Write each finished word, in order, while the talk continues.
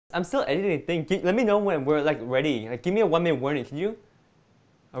I'm still editing thing. Let me know when we're like ready. Like, give me a 1 minute warning. Can you?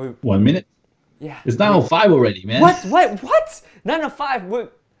 Are we? 1 minute? Yeah. It's 9:05 already, man. What? What? What? 9:05. We're.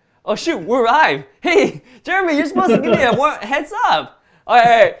 Oh shoot, we're live. Hey, Jeremy, you're supposed to give me a heads up. All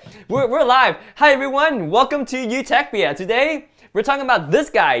right, we're live. Hi everyone, welcome to Utechpia. Today we're talking about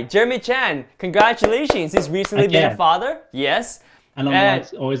this guy, Jeremy Chan. Congratulations, he's recently been a father. Yes. I don't know.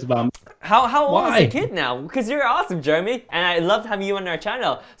 It's always about me. How old is your kid now? Because you're awesome, Jeremy, and I love having you on our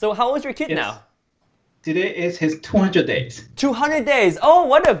channel. So how old is your kid now? Today is his 200 days. 200 days. Oh,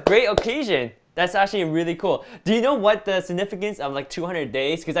 what a great occasion. That's actually really cool. Do you know what the significance of like 200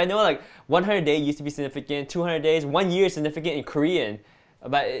 days? Because I know like 100 days used to be significant, 200 days, 1 year is significant in Korean.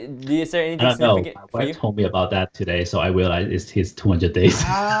 But is there anything significant for you? My wife told me about that today, so I realized it's his 200 days.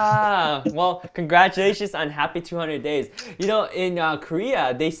 Ah, well, congratulations on happy 200 days. You know, in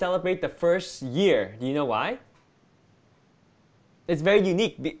Korea, they celebrate the first year. Do you know why? It's very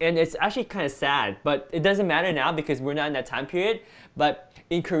unique, and it's actually kind of sad, but it doesn't matter now because we're not in that time period. But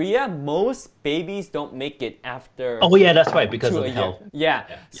in Korea, most babies don't make it after. Oh yeah, that's right, because of health. Yeah.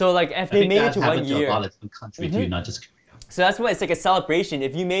 So like if they made it to 1 year. A lot of countries too, not just Korea. So that's why it's like a celebration.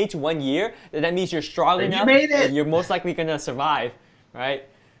 If you made it to 1 year, then that means you're strong enough. You made it. You're most likely gonna survive, right?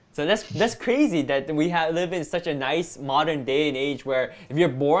 So that's crazy that we live in such a nice modern day and age where if you're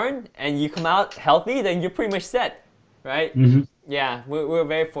born and you come out healthy, then you're pretty much set, right? Mm-hmm. Yeah, we're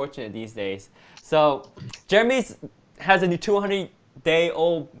very fortunate these days. So Jeremy has a new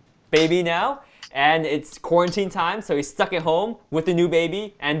 200-day-old baby now, and it's quarantine time, so he's stuck at home with the new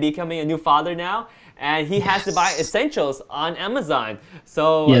baby and becoming a new father now. And he has to buy essentials on Amazon.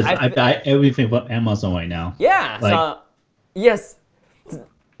 So yes, I buy everything from Amazon right now. Yeah. Like, so yes.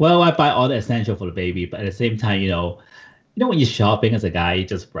 Well, I buy all the essential for the baby, but at the same time, you know when you're shopping as a guy, you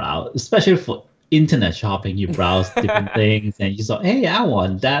just browse, especially for internet shopping, you browse different things and you saw, hey, I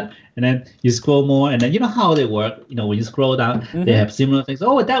want that, and then you scroll more, and then you know how they work. You know, when you scroll down, they have similar things.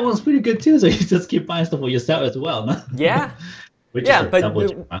 Oh, that one's pretty good too. So you just keep buying stuff for yourself as well. No? Yeah. But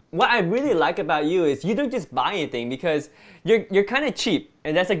what I really like about you is you don't just buy anything because you're kind of cheap,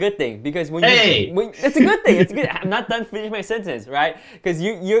 and that's a good thing. Because when it's a good thing. It's good. I'm not done finishing my sentence, right? Because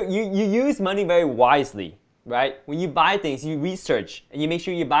you use money very wisely, right? When you buy things, you research and you make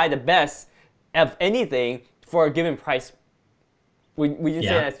sure you buy the best of anything for a given price. Would you say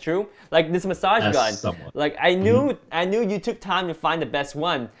that's true? Like this massage gun. Somewhat. Like I knew you took time to find the best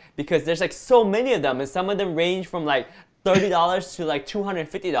one because there's like so many of them, and some of them range from like $30 to like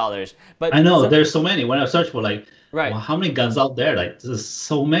 $250. But I know there's so many. When I search for like, right, well, how many guns out there? Like there's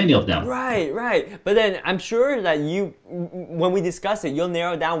so many of them. Right. But then I'm sure that when we discuss it, you'll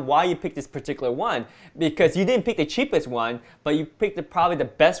narrow down why you picked this particular one, because you didn't pick the cheapest one, but you picked probably the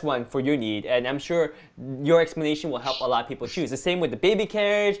best one for your need. And I'm sure your explanation will help a lot of people choose. The same with the baby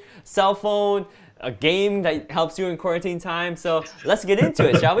carriage, cell phone, a game that helps you in quarantine time. So let's get into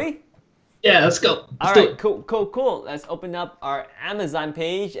it, shall we? Yeah, let's go. All right, cool. Let's open up our Amazon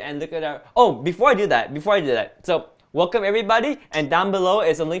page and look at our. Oh, before I do that, so welcome everybody, and down below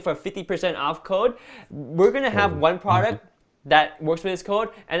is a link for a 50% off code. We're gonna have one product that works with this code,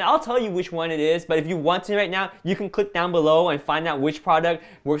 and I'll tell you which one it is. But if you want to right now, you can click down below and find out which product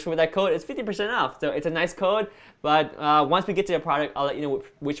works with that code. It's 50% off, so it's a nice code. But once we get to the product, I'll let you know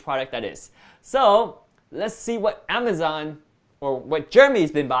which product that is. So let's see what Amazon, or what Jeremy's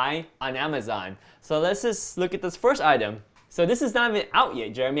been buying on Amazon. So let's just look at this first item. So this is not even out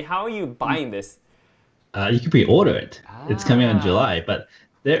yet, Jeremy. How are you buying this? You can pre-order it. It's coming in July, but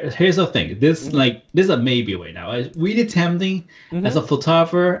here's the thing. This is a maybe right now. It's really tempting. As a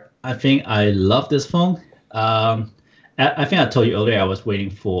photographer, I think I love this phone. I think I told you earlier I was waiting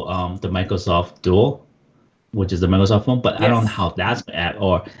for the Microsoft Duo, which is the Microsoft phone, but I don't know how that's going to act,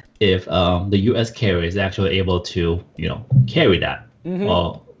 or if the US carrier is actually able to, carry that,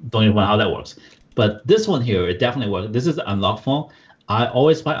 or don't even know how that works. But this one here, it definitely works. This is an unlocked phone. I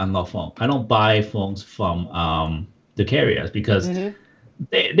always buy unlocked phone. I don't buy phones from the carriers because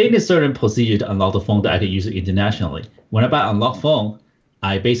they need a certain procedure to unlock the phone that I can use it internationally. When I buy unlocked phone,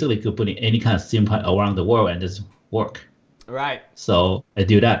 I basically could put in any kind of SIM card around the world and just work. Right. So I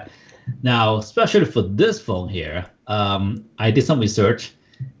do that. Now, especially for this phone here, I did some research.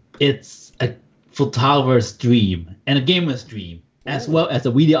 It's a photographer's dream and a gamer's dream, as well as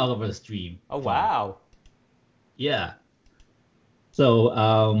a videographer's dream. Oh, wow. Yeah. So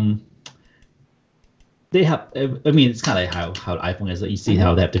they have, I mean, it's kind of like how the iPhone is. You see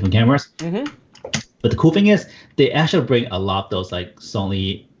how they have different cameras. But the cool thing is they actually bring a lot of those like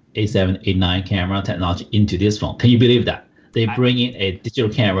Sony A7, A9 camera technology into this phone. Can you believe that? They bring in a digital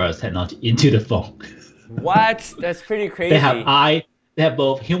camera technology into the phone. What? That's pretty crazy. They have they have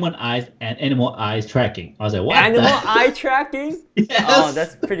both human eyes and animal eyes tracking. I was like, what? Animal eye tracking? Yes. Oh,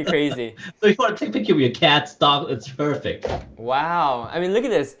 that's pretty crazy. So if you want to take a picture of your cat's dog, it's perfect. Wow. I mean, look at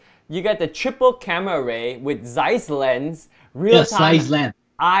this. You got the triple camera array with Zeiss lens, real-time Zeiss lens.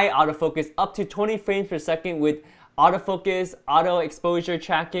 eye autofocus up to 20 frames per second with autofocus, auto exposure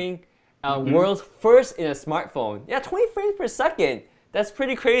tracking. World's first in a smartphone. Yeah, 20 frames per second. That's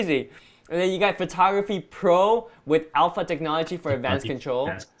pretty crazy. And then you got Photography Pro with alpha technology for advanced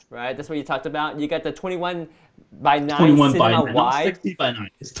control. Right, that's what you talked about. You got the 21 by 9 21 cinema by 9, wide. 60 by 9.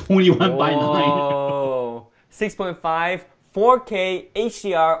 It's 21 by 9. Oh, 6.5 4K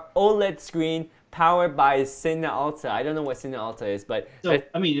HDR OLED screen powered by Cine Alta. I don't know what Cine Alta is, but So,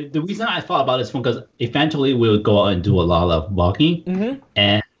 I mean, the reason I thought about this one because eventually we'll go out and do a lot of vlogging.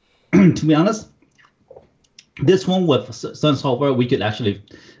 And to be honest, this one with some software, we could actually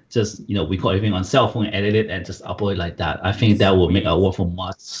just, record everything on cell phone, edit it, and just upload it like that. I think that will make our workflow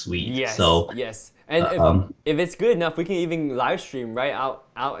much sweet. Yes, so, yes. And if it's good enough, we can even live stream right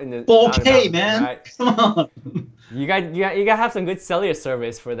out in the 4K, man. Right? Come on. You gotta have some good cellular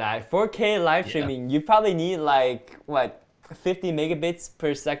service for that. 4K live streaming, you probably need like what 50 megabits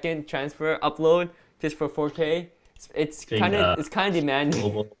per second transfer upload just for 4K. It's kind of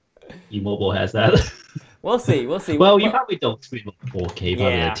demanding. Mobile has that. We'll see. Well, you probably don't stream 4K,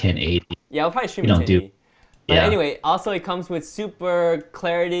 probably like 1080. Yeah, we'll probably stream 1080. But anyway, also it comes with super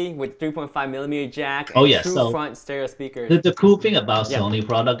clarity with 3.5mm jack and true front stereo speakers. The cool thing about Sony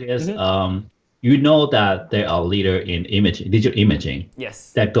product is you know that they are a leader in digital imaging.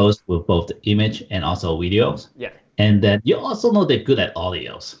 Yes. That goes with both the image and also videos. Yeah. And then you also know they're good at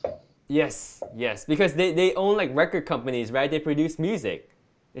audios. Yes, because they own like record companies, right? They produce music.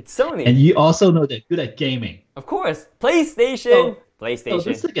 It's Sony. And you also know they're good at gaming. Of course. PlayStation. So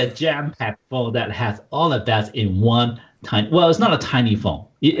this is like a jam-packed phone that has all of that in one tiny... Well, it's not a tiny phone.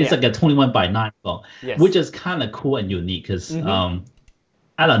 It's like a 21 by 9 phone, which is kind of cool and unique because,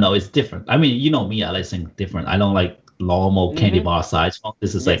 I don't know, it's different. I mean, you know me, I like something different. I don't like normal candy bar size phone.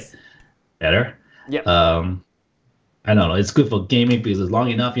 This is like better. Yeah. I don't know. It's good for gaming because it's long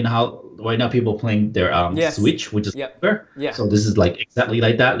enough. You know how right now people playing their Switch, which is better. Yeah. So this is like exactly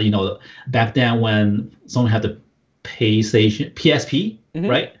like that. You know, back then when Sony had the PSP,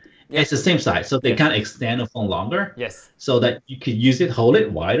 right? It's the same size, so they can extend the phone longer. Yes. So that you could use it, hold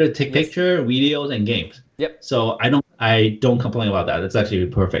it wider, take picture, videos, and games. Yep. So I don't complain about that. It's actually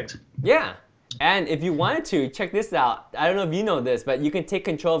perfect. Yeah. And if you wanted to, check this out. I don't know if you know this, but you can take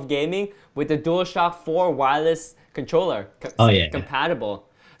control of gaming with the DualShock 4 wireless controller. Compatible.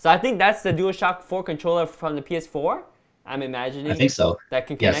 So I think that's the DualShock 4 controller from the PS4. I'm imagining. I think so. That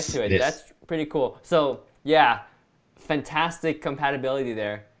can connect to it. That's pretty cool. So yeah, fantastic compatibility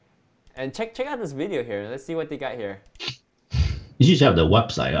there. And check out this video here. Let's see what they got here. You should have the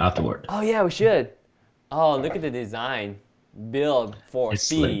website afterward. Oh yeah, we should. Oh, look at the design. Build for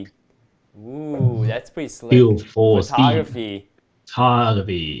speed. Slick. Ooh, that's pretty slick. Build for photography.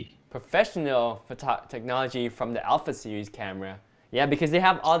 Photography. Professional technology from the Alpha series camera. Yeah, because they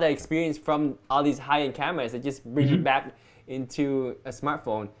have all that experience from all these high-end cameras that just bring it back into a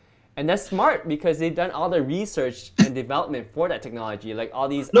smartphone. And that's smart because they've done all the research and development for that technology, like all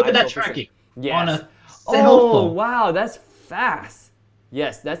these. Look at that tracking. Yes. Oh, wow, that's fast.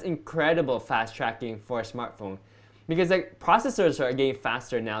 Yes, that's incredible fast tracking for a smartphone. Because like processors are getting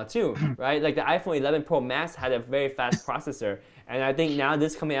faster now too, right? Like the iPhone 11 Pro Max had a very fast processor, and I think now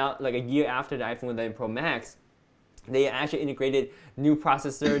this coming out like a year after the iPhone 11 Pro Max, they actually integrated new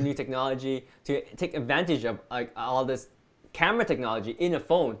processor, new technology to take advantage of like all this camera technology in a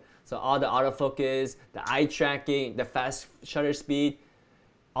phone. So all the autofocus, the eye tracking, the fast shutter speed,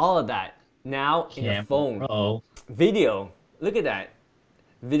 all of that now in a phone. Video, look at that.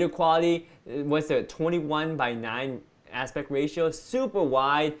 Video quality, what's the 21 by 9 aspect ratio, super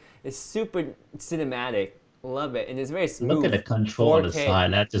wide, it's super cinematic. Love it, and it's very smooth. Look at the control on the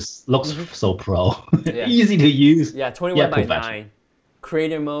side. That just looks so pro. Easy to use. Yeah, 21 by 9.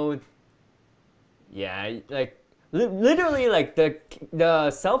 Creator mode. Yeah, like literally, like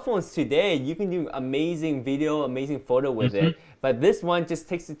the cell phones today, you can do amazing video, amazing photo with it. But this one just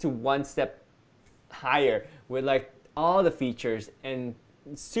takes it to one step higher with like all the features and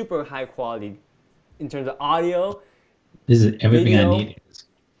super high quality in terms of audio. This is everything video. I need.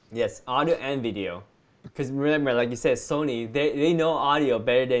 Yes, audio and video. Because remember, like you said, Sony, they know audio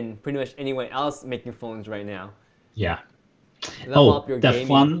better than pretty much anyone else making phones right now. Yeah.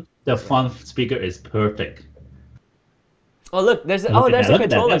 The front speaker is perfect. Oh look, there's that's a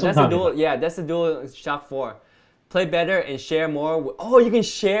controller. That's a dual. Yeah, that's a DualShock 4. Play better and share more. Oh, you can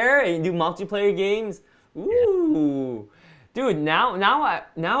share and do multiplayer games. Ooh. Dude, now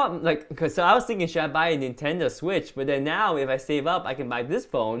I'm like, cause so I was thinking, should I buy a Nintendo Switch? But then now, if I save up, I can buy this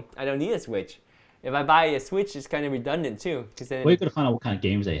phone. I don't need a Switch. If I buy a Switch, it's kind of redundant too. Cause then, Well, you gotta find out what kind of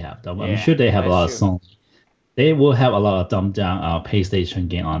games they have, though. I'm yeah, sure they have a lot that's of true. Sony. They will have a lot of dumbed down PlayStation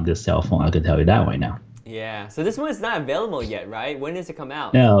game on this cell phone. I can tell you that right now. Yeah. So this one is not available yet, right? When does it come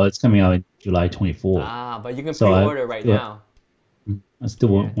out? No, it's coming out in July 24. Ah, but you can So pre-order right now. I still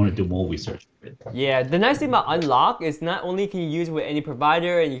Yeah. want to do more research. Yeah, the nice thing about Unlock is not only can you use it with any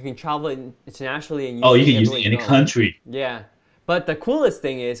provider and you can travel internationally and use Oh, it you can use it everywhere in you any go. country. Yeah, but the coolest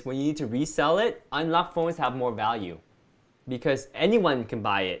thing is when you need to resell it, Unlock phones have more value because anyone can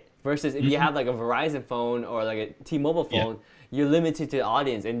buy it. Versus if you have like a Verizon phone or like a T-Mobile phone, you're limited to the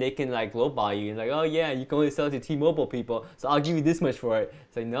audience and they can like lowball you. It's like, oh yeah, you can only sell it to T-Mobile people, so I'll give you this much for it.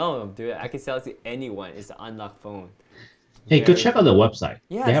 It's like, no, dude, I can sell it to anyone. It's an Unlock phone. Hey, go check out the website.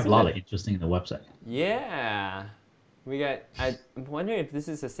 Yeah, They I've have a seen lot that. of interesting in the website. Yeah. We got. I'm wondering if this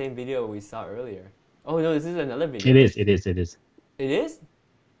is the same video we saw earlier. Oh no, this is another video. It is. It is. It is. It is?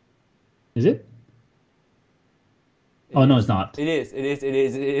 Is it? It Oh no, is. it's not. It is. It is. It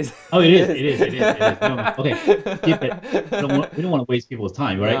is. It is. Oh, it is. It is. It is. It is. No, okay, keep it. We don't want to waste people's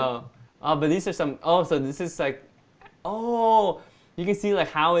time, right? No. Oh, but these are some. Oh, so this is like. Oh, you can see like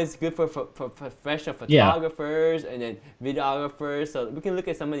how it's good for professional Yeah. photographers and then videographers. So we can look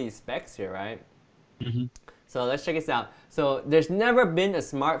at some of these specs here, right? Mm-hmm. So let's check this out. So there's never been a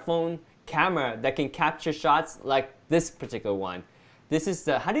smartphone camera that can capture shots like this particular one. This is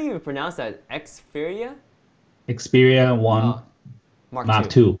the, how do you even pronounce that? Xperia? Xperia 1 Oh,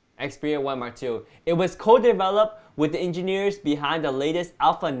 Mark II. Xperia 1 Mark II. It was co-developed with the engineers behind the latest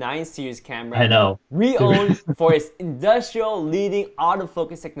Alpha 9 series camera. I know. Renowned for its industrial leading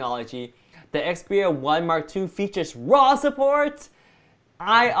autofocus technology. The Xperia 1 Mark II features RAW support,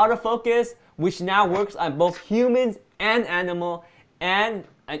 eye autofocus, which now works on both humans and animal, and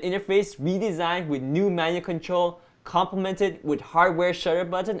an interface redesigned with new manual control, complemented with hardware shutter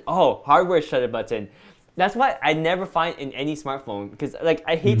button. Oh, hardware shutter button. That's why I never find in any smartphone, because like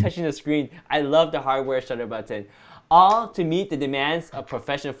I hate touching the screen. I love the hardware shutter button. All to meet the demands of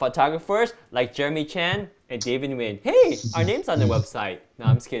professional photographers like Jeremy Chan and David Nguyen. Hey, our name's on the website. No,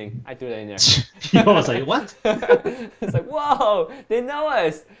 I'm just kidding. I threw that in there. I was like, what? It's like, whoa, they know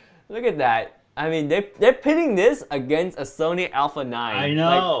us. Look at that. I mean, they're pitting this against a Sony Alpha 9. I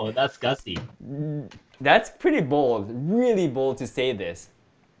know. That's gutsy. That's pretty bold. Really bold to say this.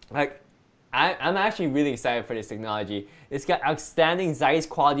 Like, I'm actually really excited for this technology. It's got outstanding Zeiss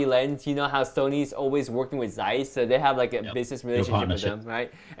quality lens. You know how Sony's always working with Zeiss, so they have like a business relationship with them,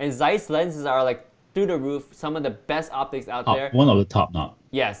 right? And Zeiss lenses are like through the roof, some of the best optics out there. One of the top notch.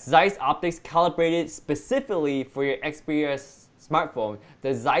 Yes, Zeiss optics calibrated specifically for your Xperia smartphone.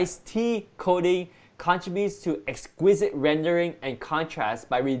 The Zeiss T coating contributes to exquisite rendering and contrast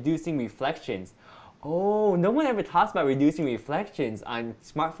by reducing reflections. Oh, no one ever talks about reducing reflections on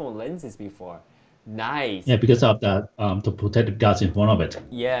smartphone lenses before. Nice. Yeah, because of the protective glass in front of it.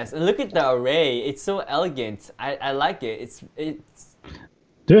 Yes, and look at the array. It's so elegant. I like it. It's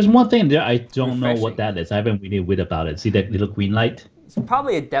There's one thing there I don't know refreshing. what that is. I haven't really read about it. See that little green light? It's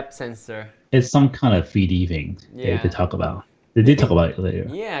probably a depth sensor. It's some kind of 3D thing Yeah. they talk about. They did talk about it later.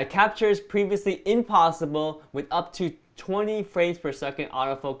 Yeah, it captures previously impossible with up to 20 frames per second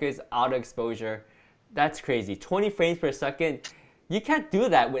autofocus, auto exposure. That's crazy. 20 frames per second. You can't do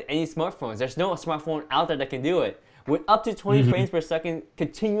that with any smartphones. There's no smartphone out there that can do it. With up to 20 frames per second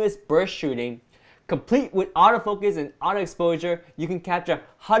continuous burst shooting, complete with autofocus and auto exposure, you can capture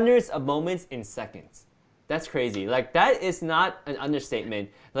hundreds of moments in seconds. That's crazy. Like, that is not an understatement.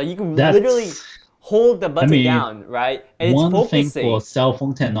 Like, you can literally hold the button down, right? And it's one focusing. thing for cell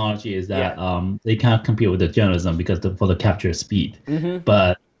phone technology is that they can't compete with the journalism because for the capture speed.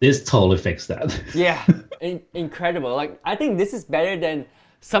 But this totally fixed that. Yeah, incredible. Like, I think this is better than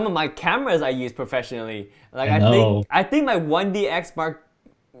some of my cameras I use professionally. Like, I think my 1DX Mark,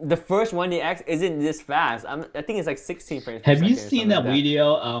 the first 1DX isn't this fast. I think it's like 16 frames per Have second. you seen that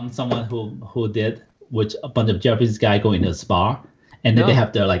video? Someone who did, which a bunch of Japanese guy go in a spa, and then they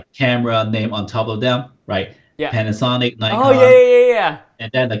have their like camera name on top of them, right? Yeah. Panasonic, Nikon. Oh yeah.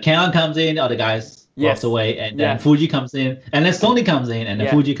 And then the Canon comes in, other guys walks away, and then Fuji comes in, and then Sony comes in, and then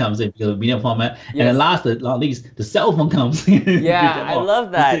Fuji comes in because of video format, and then last but not least, the cell phone comes in. Yeah, I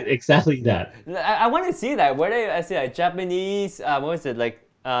love that. Exactly that. I want to see that. Where did I see that? Japanese, what was it, like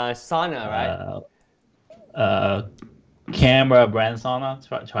Sauna, right? Camera brand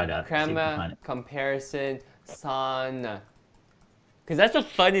Sauna. Try that. Camera comparison Sauna. Because that's a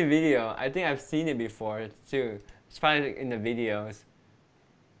funny video. I think I've seen it before too. It's probably in the videos.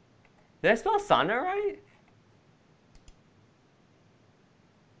 Did I spell Sauna right?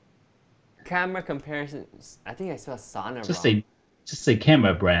 camera comparisons. I think I saw Sana Just wrong. say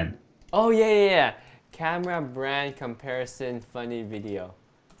camera brand. Oh yeah. Camera brand comparison funny video.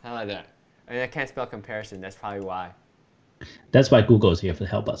 How about that? And I can't spell comparison. That's probably why. That's why Google's here to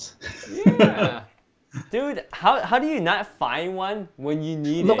help us. Yeah. Dude, how do you not find one when you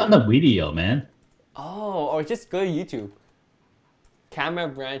need Look it? on the video, man. Oh, or just go to YouTube. Camera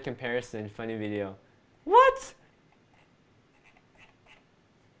brand comparison funny video. What?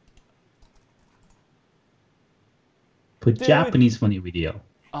 Put Dude. Japanese funny video.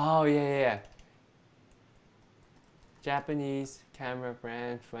 Oh yeah. Japanese camera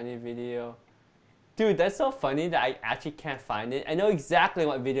brand funny video. Dude, that's so funny that I actually can't find it. I know exactly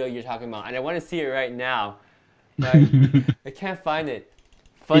what video you're talking about, and I want to see it right now. But I can't find it.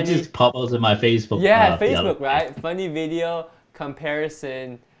 Funny. It just pops up in my Facebook. Yeah, Facebook, right? Funny video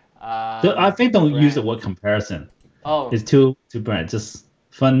comparison. I think don't use the word comparison. Oh. It's too brand. Just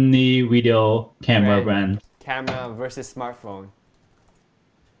funny video camera brand. Camera versus smartphone.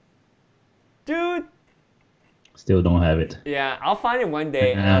 Dude. Still don't have it. Yeah, I'll find it one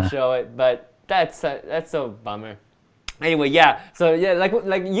day and I'll show it, but that's so bummer. Anyway, yeah. So yeah,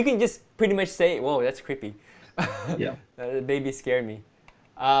 like you can just pretty much say, "Whoa, that's creepy." Yeah. The baby scared me.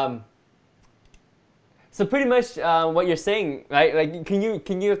 So pretty much what you're saying, right? Like, can you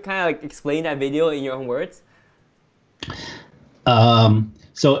kind of like explain that video in your own words?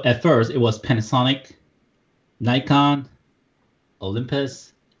 So at first it was Panasonic, Nikon,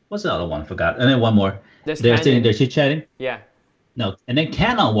 Olympus. What's the other one? Forgot. And then one more. They're sitting there chit-chatting. Yeah. No, and then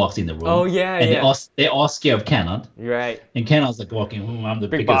Canon walks in the room. Oh yeah, and yeah. they're all scared of Canon. Right. And Canon's like walking, I'm the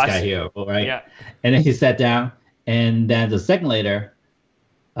Big biggest boss. guy here, right? Yeah. And then he sat down, and then the second later,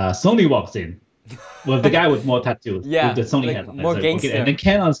 Sony walks in with the guy with more tattoos. Yeah, with the Sony like hat on. more Okay, gangster. and then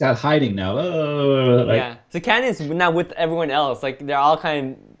Canon's got hiding now. Yeah. So Canon's not with everyone else. Like they're all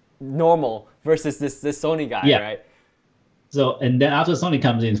kind of normal versus this Sony guy, right? So and then after Sony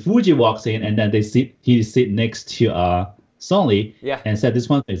comes in, Fuji walks in, and then he sit next to Sony, and said this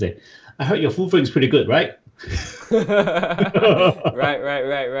one thing. Say, I heard your full frame's pretty good, right?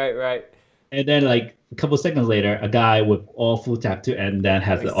 right. And then like a couple seconds later, a guy with all full tattoo and then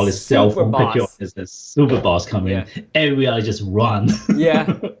has all his cell phone picture of his super boss come in, and we are just run.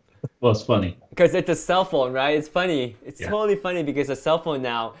 Yeah. It was funny. Because it's a cell phone, right? It's funny. It's totally funny because a cell phone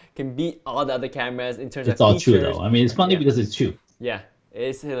now can beat all the other cameras in terms of features. It's all true though. I mean, it's funny because it's true. Yeah,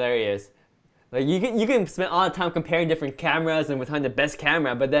 it's hilarious. Like you can spend all the time comparing different cameras and which one the best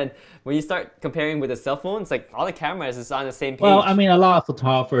camera, but then when you start comparing with a cell phone, it's like all the cameras is on the same page. Well, I mean, a lot of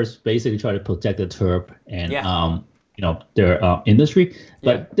photographers basically try to protect the turf and their industry.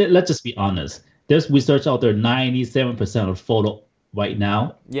 But let's just be honest. There's research out there. 97% of photo right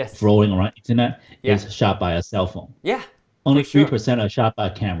now, flowing around internet, is shot by a cell phone. Yeah. Only 3% are shot by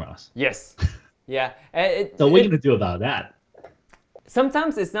cameras. Yes. Yeah. So what are you gonna do about that?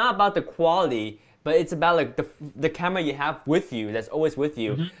 Sometimes it's not about the quality, but it's about like the camera you have with you, that's always with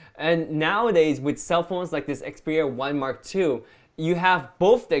you. Mm-hmm. And nowadays with cell phones like this Xperia 1 Mark II, you have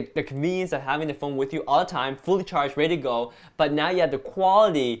both the convenience of having the phone with you all the time, fully charged, ready to go, but now you have the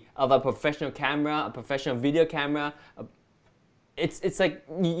quality of a professional camera, a professional video camera. It's like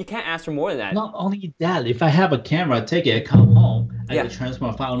you can't ask for more than that. Not only that, if I have a camera, I take it, I come home, I can transfer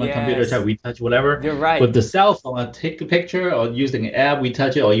my file on my computer, try to retouch whatever. You're right. With the cell phone, I take a picture or using an app,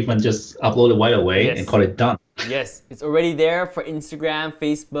 retouch it, or even just upload it right away and call it done. Yes, it's already there for Instagram,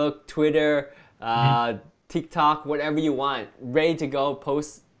 Facebook, Twitter, TikTok, whatever you want. Ready to go,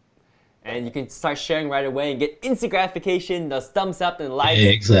 post. And you can start sharing right away and get instant gratification, those thumbs up and likes.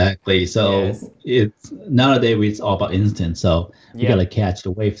 Exactly. So it's nowadays it's all about instant. So you gotta catch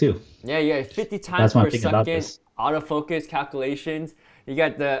the wave too. Yeah, you got 50 times per second autofocus calculations. You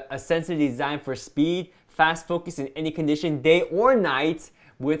got a sensor designed for speed, fast focus in any condition, day or night.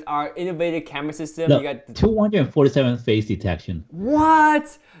 With our innovative camera system, Look, you got 247 face detection.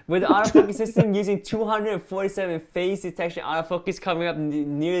 What? With the autofocus system using 247 face detection autofocus covering up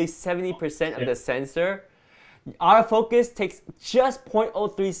nearly 70% of the sensor. Autofocus takes just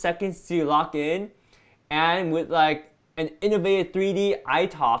 0.03 seconds to lock in, and with like an innovative 3D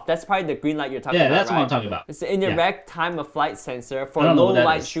ITOF, that's probably the green light you're talking about. Yeah, that's what I'm talking about. It's the indirect time of flight sensor for low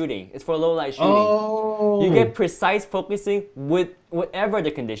light shooting. It's for low light shooting. Oh. You get precise focusing with whatever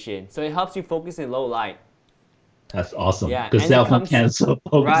the condition, so it helps you focus in low light. That's awesome. Yeah, because cell phone can't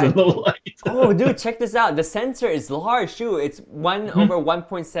focus in low light. Oh, dude, check this out. The sensor is large too. It's 1 over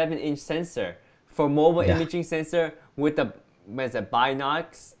 1.7 inch sensor for mobile imaging sensor with the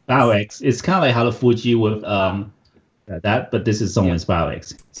binocs. Biox. It's kind of like how the Fuji with but this is Sony Inspire X.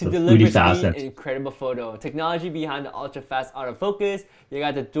 To So deliver really speed fast. and incredible photo. Technology behind the ultra-fast autofocus. You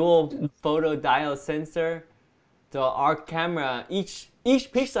got the dual photodiode sensor. So our camera, each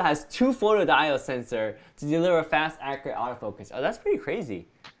pixel has 2 photodiode sensor to deliver fast, accurate autofocus. Oh, that's pretty crazy.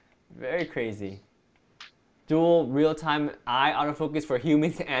 Very crazy. Dual real-time eye autofocus for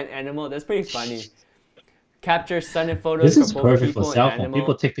humans and animal. That's pretty funny. Capture stunning photos This is for both perfect for people cell and phone. animal.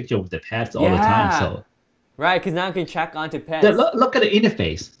 People take pictures with their pets all the time. So right, because now you can track onto pets. look at the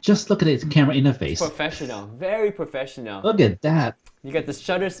interface. Just look at its camera interface. Professional, very professional. Look at that. You got the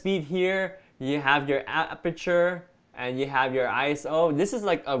shutter speed here. You have your aperture, and you have your ISO. This is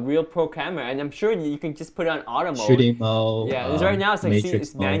like a real pro camera, and I'm sure you can just put it on auto mode. Shooting mode. Yeah, right now it's like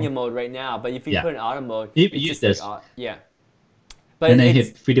it's mode. manual mode right now, but if you put it in auto mode, it's just this. like, But And then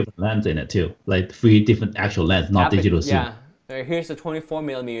hit 3 different lenses in it too, like 3 different actual lenses, not digital zoom. Yeah, here's the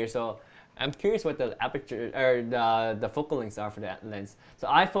 24mm. So I'm curious what the aperture or the focal lengths are for that lens. So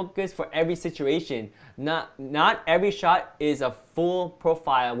eye focus for every situation. Not every shot is a full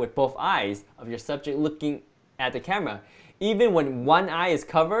profile with both eyes of your subject looking at the camera. Even when one eye is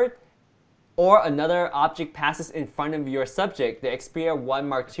covered or another object passes in front of your subject, the Xperia 1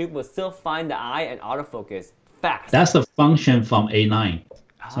 Mark II will still find the eye and autofocus fast. That's the function from A9.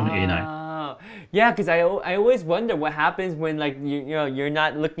 Sony A9. Yeah, because I always wonder what happens when like you're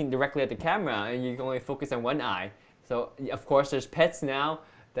not looking directly at the camera and you can only focus on one eye. So of course there's pets now.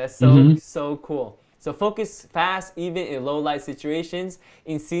 That's so cool. So focus fast even in low light situations.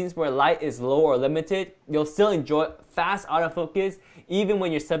 In scenes where light is low or limited, you'll still enjoy fast autofocus even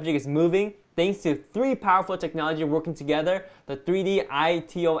when your subject is moving. Thanks to 3 powerful technology working together, the 3D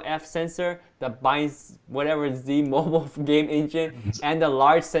ITOF sensor that binds whatever Z mobile game engine, and the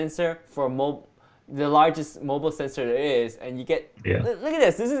large sensor for the largest mobile sensor there is, and you get look at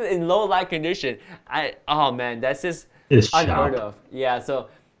this. This is in low light condition. Oh man, that's just unheard of. Yeah, so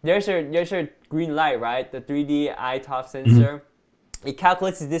there's your green light, right? The 3D ITOF sensor. It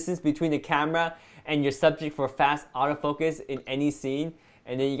calculates the distance between the camera and your subject for fast autofocus in any scene.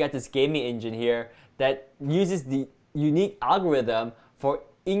 And then you got this gaming engine here that uses the unique algorithm for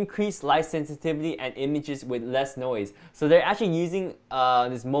increased light sensitivity and images with less noise. So they're actually using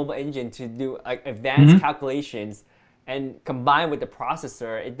this mobile engine to do like advanced calculations, and combined with the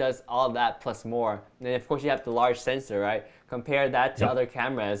processor, it does all that plus more. And then of course you have the large sensor, right? Compare that to other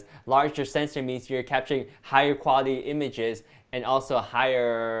cameras. Larger sensor means you're capturing higher quality images and also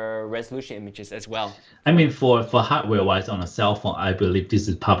higher resolution images as well. I mean, for hardware-wise on a cell phone, I believe this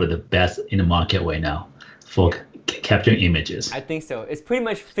is probably the best in the market right now for capturing images. I think so. It's pretty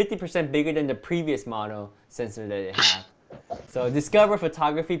much 50% bigger than the previous model sensor that they have. So Discover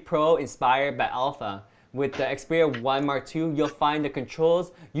Photography Pro inspired by Alpha. With the Xperia 1 Mark II, you'll find the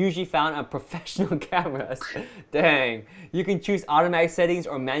controls usually found on professional cameras. Dang. You can choose automatic settings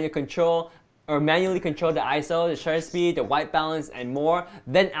or manually control the ISO, the shutter speed, the white balance, and more.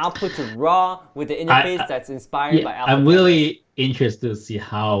 Then output to RAW with the interface that's inspired by Alpha. I'm really interested to see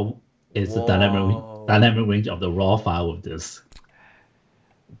how is the dynamic range of the RAW file with this.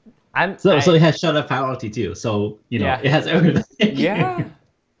 So it has shutter priority too. So it has everything. Yeah.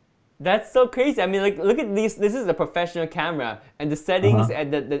 That's so crazy. I mean, like, look at these. This is a professional camera, and the settings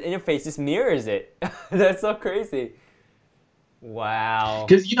and the interface just mirrors it. That's so crazy. Wow.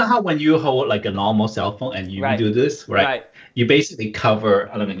 Because you know how when you hold like a normal cell phone and you do this, right? You basically cover,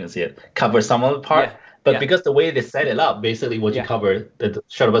 I don't know if you can see it, cover some of the part. But because the way they set it up, basically what you cover, the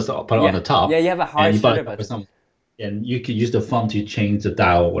shutter button put on the top. Yeah, you have a hard shutter button. And you can use the thumb to change the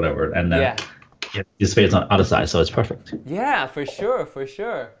dial or whatever. And then this face on the other side, so it's perfect. Yeah, for sure, for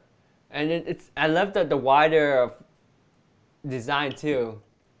sure. And I love the wider design too.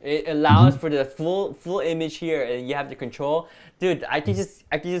 It allows for the full image here, and you have the control. Dude, I can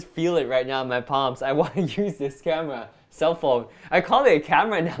just feel it right now in my palms. I want to use this camera, cell phone. I call it a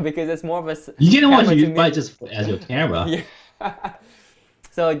camera now because it's more of a. You didn't want to use it just as your camera. Yeah.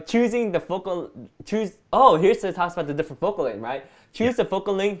 So choosing the focal, here's the talks about the different focal length, right? Choose the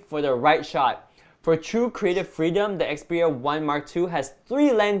focal length for the right shot. For true creative freedom, the Xperia 1 Mark II has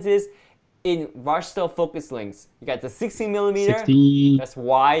 3 lenses in versatile focus lengths. You got the 16mm, that's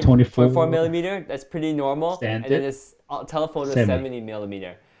wide, 24mm, that's pretty normal, standard. And then this telephoto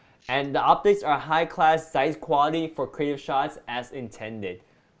 70mm. And the optics are high-class size quality for creative shots as intended.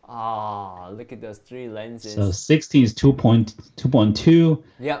 Ah, look at those 3 lenses. So 16 is 2.2,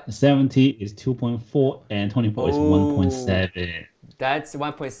 yep. 70 is 2.4, and 24 is 1.7. That's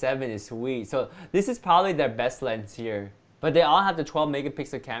 1.7 is sweet. So this is probably their best lens here. But they all have the 12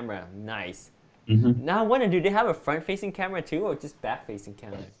 megapixel camera. Nice. Now I wonder, do they have a front-facing camera too, or just back-facing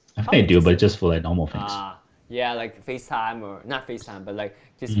camera? I think they do, but just for like normal things. Yeah, like FaceTime or not FaceTime, but like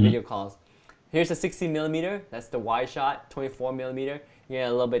just video calls. Here's a 60mm. That's the wide shot. 24mm. You get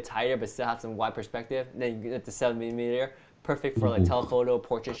a little bit tighter, but still have some wide perspective. And then you get the 7mm. Perfect for like telephoto,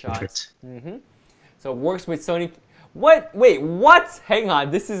 portrait shots. So it works with Sony. What? Wait, what? Hang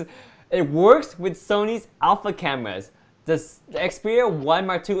on. It works with Sony's alpha cameras. The Xperia 1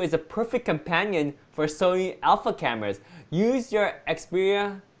 Mark II is a perfect companion for Sony alpha cameras. Use your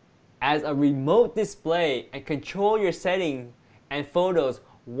Xperia as a remote display and control your settings and photos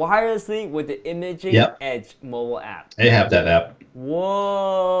wirelessly with the Imaging Edge mobile app. They have that app.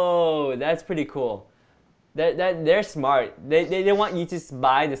 Whoa, that's pretty cool. They're smart. They don't want you to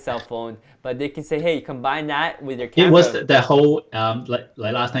buy the cell phone, but they can say, hey, combine that with your camera. It was the whole, like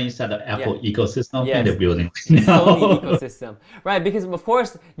last time you said, the Apple ecosystem thing they're building. Sony ecosystem. Right, because of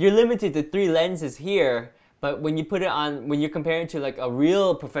course, you're limited to 3 lenses here, but when you put it on, when you're comparing to like a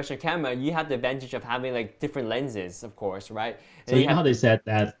real professional camera, you have the advantage of having like different lenses, of course, right? And so you know how they said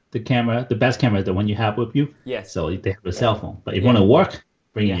that the best camera is the one you have with you? Yes. So they have a cell phone. But if you want to work,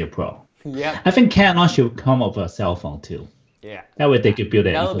 bring in your Pro. Yeah. I think Canon should come up with a cell phone too. Yeah. That way they could build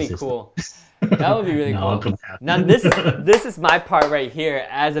an ecosystem. That would be cool. That would be really cool. Now this is my part right here.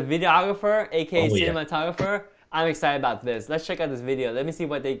 As a videographer, aka cinematographer, I'm excited about this. Let's check out this video. Let me see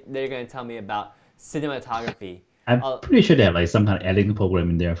what they're going to tell me about cinematography. I'm pretty sure they have like some kind of editing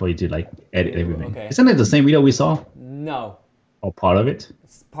program in there for you to like edit everything. Okay. Isn't it the same video we saw? No. Or part of it?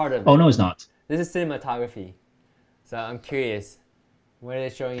 It's part of it. Oh no, it's not. This is cinematography. So I'm curious. What are they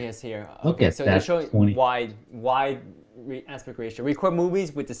showing us here? Okay, so they're showing wide aspect ratio. Record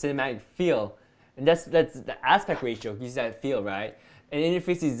movies with the cinematic feel, and that's the aspect ratio. Use that feel, right? An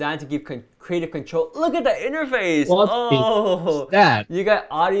interface designed to give creative control. Look at the interface. What is that? You got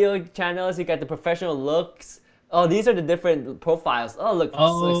audio channels. You got the professional looks. Oh, these are the different profiles. Oh, look,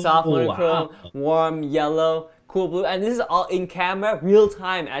 like soft monochrome, warm yellow, cool blue, and this is all in camera, real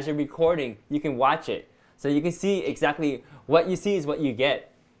time as you're recording. You can watch it, so you can see exactly what you see is what you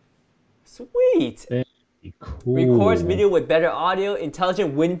get. Sweet. Very cool. Records video with better audio,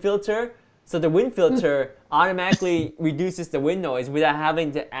 intelligent wind filter. So the wind filter automatically reduces the wind noise without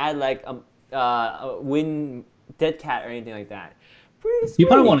having to add like a wind dead cat or anything like that. Pretty sweet. You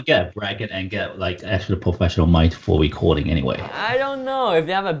probably want to get a bracket and get like actual professional mic for recording anyway. I don't know if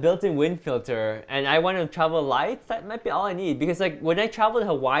they have a built-in wind filter and I want to travel light, that might be all I need. Because like when I traveled to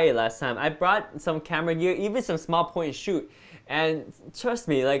Hawaii last time, I brought some camera gear, even some small point and shoot. And trust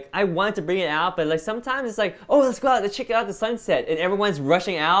me, like I wanted to bring it out, but like sometimes it's like, oh, let's go out, let's check out the sunset, and everyone's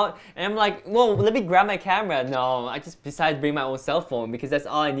rushing out, and I'm like, well, let me grab my camera. No, I just decided to bring my own cell phone because that's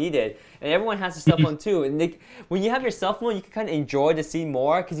all I needed. And everyone has a cell phone too. And when you have your cell phone, you can kind of enjoy the scene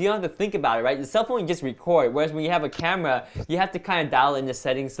more because you don't have to think about it, right? The cell phone you just record, whereas when you have a camera, you have to kind of dial in the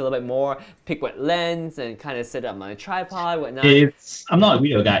settings a little bit more, pick what lens, and kind of set up on a tripod, whatnot. I'm not a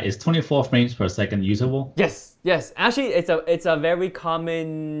video guy. Is 24 frames per second usable? Yes, yes. Actually, it's a very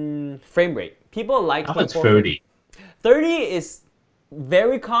common frame rate. People like 24. How about 30? 30 is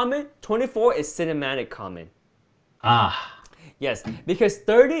very common. 24 is cinematic common. Ah. Yes, because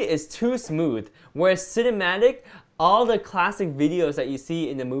 30 is too smooth, whereas cinematic, all the classic videos that you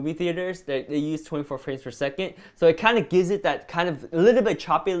see in the movie theaters, they use 24 frames per second. So it kind of gives it that kind of a little bit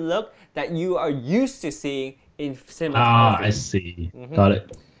choppy look that you are used to seeing in cinematography. Ah, I see. Got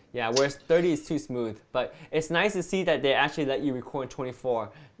it. Yeah, whereas 30 is too smooth. But it's nice to see that they actually let you record in 24.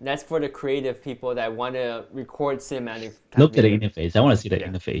 That's for the creative people that want to record cinematic. Look at the interface. I want to see the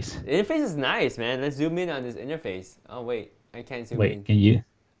interface. The interface is nice, man. Let's zoom in on this interface. Oh, wait. I can't zoom in. Wait, can you?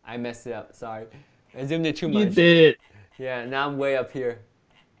 I messed it up. Sorry. I zoomed in too much. You did. Yeah, now I'm way up here.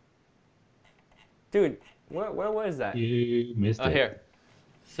 Dude, where was that? You missed it. Oh, here.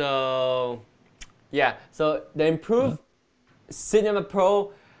 So, yeah. So the improved Cinema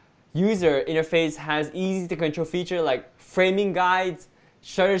Pro user interface has easy to control feature like framing guides,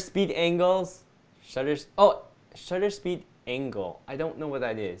 shutter speed angles, shutter speed angle. I don't know what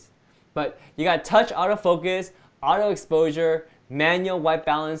that is. But you got touch autofocus, auto exposure, manual white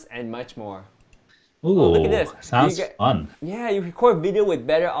balance, and much more. Ooh, oh, look at this. Sounds fun. Yeah, you record video with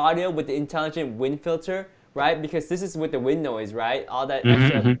better audio with the intelligent wind filter, right? Because this is with the wind noise, right? All that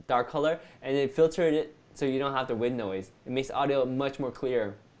extra dark color, and it filtered it so you don't have the wind noise. It makes audio much more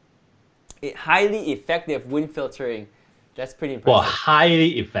clear. Highly effective wind filtering. That's pretty impressive. Well,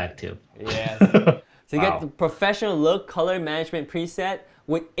 highly effective. Yes. So you get the professional look color management preset.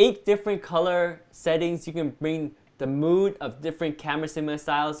 With 8 different color settings, you can bring the mood of different camera cinema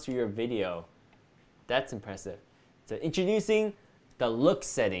styles to your video. That's impressive. So introducing the look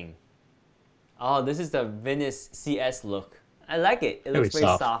setting. Oh, this is the Venice CS look. I like it. It looks very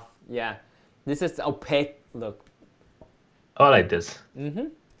soft. Yeah. This is the opaque look. I like this.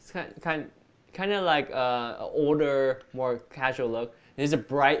 It's kind of like an older, more casual look. There's a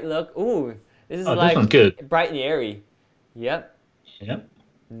bright look. Ooh, this is like this one's good. bright and airy. Yep. Yep.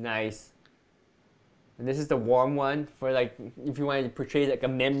 Nice. And this is the warm one for like if you want to portray like a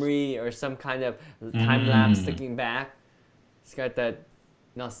memory or some kind of time lapse looking back. It's got that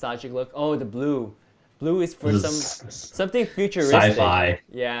nostalgic look. Oh, the blue. Blue is for something futuristic. Sci-fi.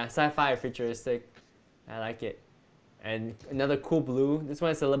 Yeah, sci-fi futuristic. I like it. And another cool blue. This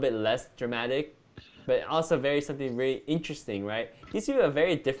one is a little bit less dramatic, but also something very interesting, right? Gives you a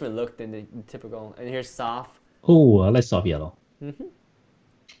very different look than the typical. And here's soft. Oh, I like soft yellow.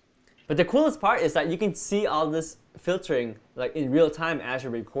 But the coolest part is that you can see all this filtering like in real time as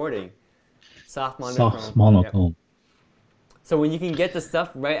you're recording. Soft monochrome. Soft monochrome. Yep. So when you can get the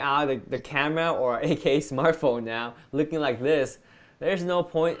stuff right out of the camera or aka smartphone now, looking like this, there's no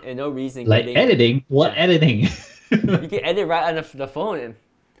point and no reason. Like editing? What editing? You can edit right on the phone. And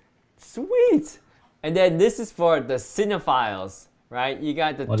sweet! And then this is for the cinephiles, right? You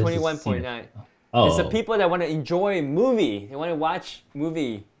got the 21.9. Oh. It's the people that want to enjoy movie. They want to watch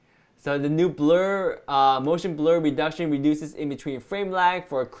movie. So the new blur, motion blur reduction reduces in-between frame lag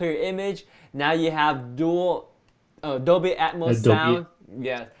for a clear image. Now you have dual Dolby Atmos sound.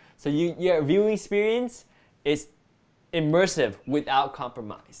 Yeah. So your viewing experience is immersive without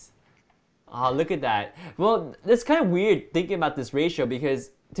compromise. Oh, look at that. Well, that's kind of weird thinking about this ratio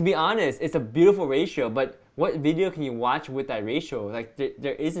because, to be honest, it's a beautiful ratio, but what video can you watch with that ratio? Like,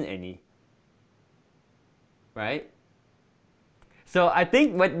 there isn't any. Right? So I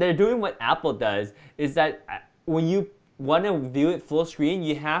think what they're doing, what Apple does, is that when you want to view it full screen,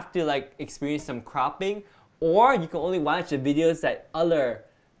 you have to like experience some cropping, or you can only watch the videos that other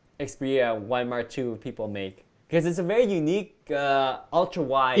Xperia 1 Mark II people make. Because it's a very unique, ultra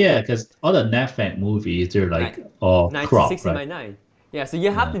wide. Yeah, because all the NEKMATE movies, they're like all cropped, 1960 by 9. Yeah, so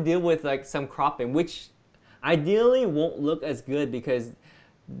you have to deal with like some cropping, which ideally won't look as good because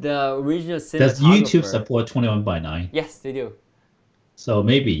the original cinematographer... Does YouTube support 21 by 9? Yes, they do. So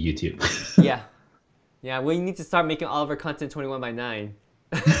maybe YouTube. Yeah. Yeah, we need to start making all of our content 21 by 9.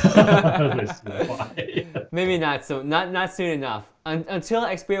 Maybe not, so not soon enough. Until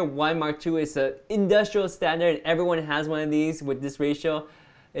Xperia 1 Mark II is an industrial standard and everyone has one of these with this ratio,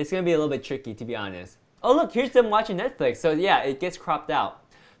 it's going to be a little bit tricky, to be honest. Oh look, here's them watching Netflix. So yeah, it gets cropped out.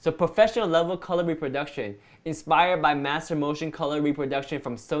 So professional level color reproduction, inspired by master motion color reproduction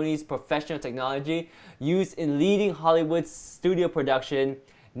from Sony's professional technology, used in leading Hollywood studio production.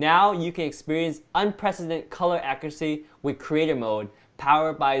 Now you can experience unprecedented color accuracy with creator mode,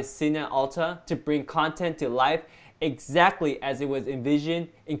 powered by Cine Alta to bring content to life exactly as it was envisioned,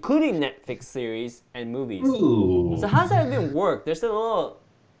 including Netflix series and movies. Ooh. So how does that even work? There's a little...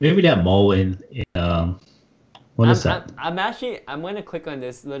 Maybe that more in what is that? I'm going to click on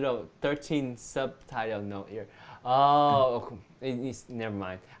this little 13 subtitle note here. Oh, never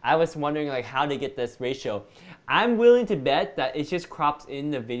mind. I was wondering like how to get this ratio. I'm willing to bet that it just crops in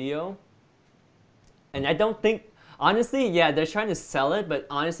the video. And I don't think, honestly, yeah, they're trying to sell it, but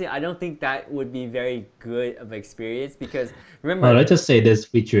honestly, I don't think that would be very good of an experience because remember... Well, let's just say this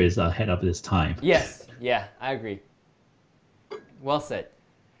feature is ahead of its time. Yes, yeah, I agree. Well said.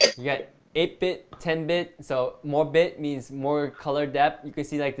 You got 8-bit, 10-bit, so more bit means more color depth. You can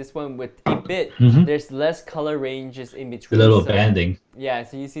see like this one with 8-bit, there's less color ranges in between. The little banding. Yeah,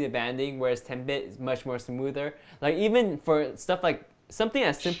 so you see the banding, whereas 10-bit is much more smoother. Like even for stuff like, something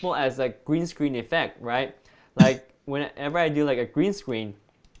as simple as like green screen effect, right? Like whenever I do like a green screen,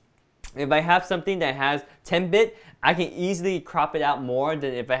 if I have something that has 10-bit, I can easily crop it out more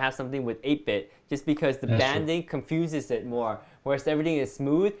than if I have something with 8-bit, just because the banding confuses it more. Whereas everything is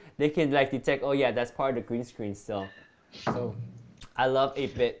smooth, they can like detect, oh yeah, that's part of the green screen still. So I love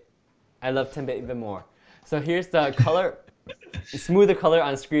 8-bit. I love 10-bit even more. So here's the color, smoother color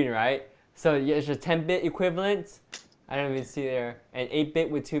on screen, right? So there's a 10-bit equivalent. I don't even see there. And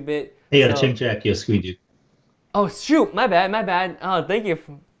 8-bit with 2-bit. Hey, you gotta change back your screen, dude. Oh shoot, my bad. Oh, thank you.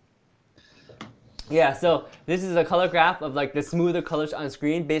 Yeah, so this is a color graph of like the smoother colors on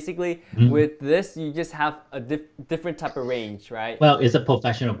screen. Basically, with this, you just have a different type of range, right? Well, it's a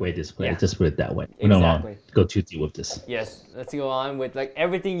professional grade display. Yeah. Just put it that way. We don't want to go too deep with this. Yes, let's go on with like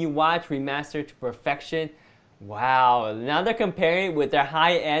everything you watch remastered to perfection. Wow, now they're comparing with their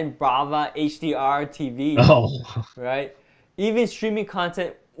high-end Brava HDR TV. Oh, right. Even streaming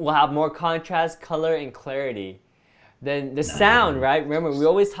content will have more contrast, color, and clarity. Then the sound, right? Remember, we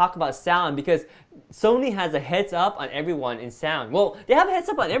always talk about sound because Sony has a heads up on everyone in sound. Well, they have a heads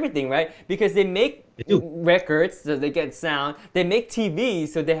up on everything, right? Because they make records, so they get sound. They make TVs,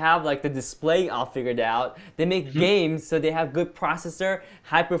 so they have like the display all figured out. They make games, so they have good processor,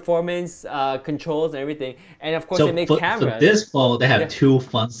 high performance controls and everything. And of course, they make cameras. For this phone, they have two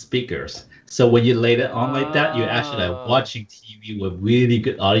front speakers. So when you lay it on like that, you're actually watching TV with really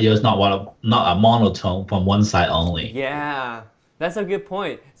good audio. It's not a monotone from one side only. Yeah, that's a good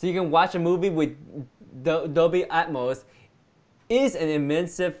point. So you can watch a movie with Dolby Atmos is an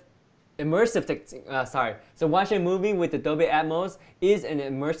So watching a movie with the Dolby Atmos is an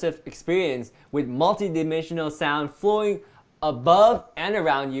immersive experience with multi-dimensional sound flowing above and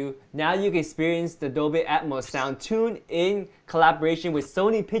around you. Now you can experience the Dolby Atmos sound tuned in collaboration with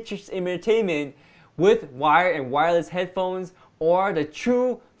Sony Pictures Entertainment with wired and wireless headphones or the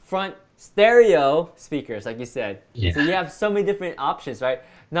true front stereo speakers, like you said. Yeah. So you have so many different options, right?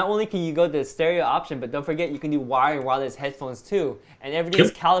 Not only can you go to the stereo option, but don't forget you can do wired and wireless headphones too. And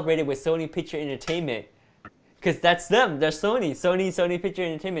everything's calibrated with Sony Picture Entertainment. Because that's them, they're Sony Picture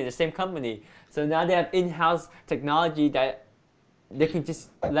Entertainment, the same company. So now they have in-house technology that they can just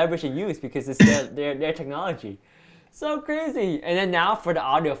leverage and use because it's their technology. So crazy. And then now for the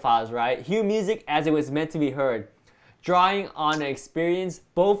audio files, right? Hear music as it was meant to be heard. Drawing on an experience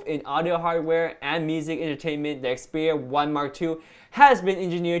both in audio hardware and music entertainment, the Xperia 1 Mark II has been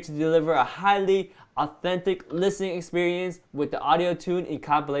engineered to deliver a highly authentic listening experience with the audio tune in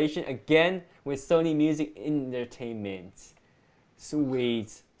compilation again with Sony Music Entertainment.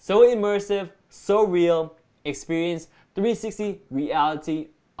 Sweet. So immersive, so real, experience 360 reality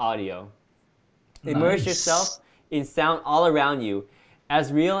audio. Immerse yourself in sound all around you,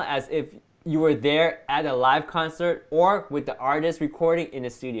 as real as if you were there at a live concert or with the artist recording in the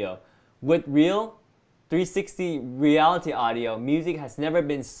studio. With real 360 reality audio, music has never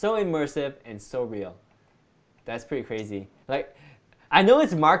been so immersive and so real. That's pretty crazy. Like, I know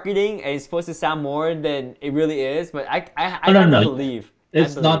it's marketing and it's supposed to sound more than it really is, but I don't believe.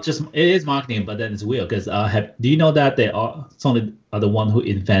 It's not just, it is marketing, but then it's real. Because do you know that Sony are the one who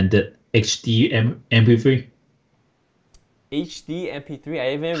invented HD MP3? HD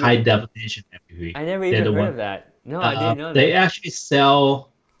MP3? High definition MP3. I never even heard of that. No, I didn't know that. They actually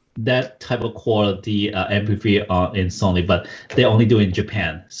sell that type of quality MP3 in Sony, but they only do it in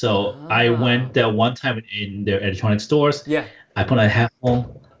Japan. So I went there one time in their electronic stores. Yeah. I put on a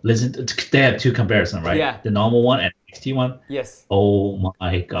headphone, they have two comparisons, right? Yeah. The normal one and the XT one. Yes. Oh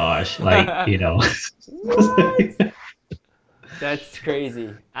my gosh. Like, you know. What? That's crazy.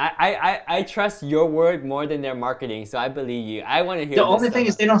 I trust your word more than their marketing, so I believe you. I want to hear The only thing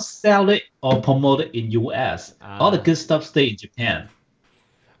is they don't sell it or promote it in US. All the good stuff stay in Japan.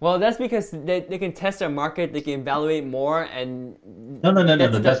 Well, that's because they can test their market, they can evaluate more, and No.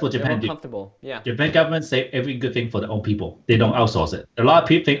 That's what Japan do. Comfortable. Yeah. Japan government save every good thing for their own people. They don't outsource it. A lot of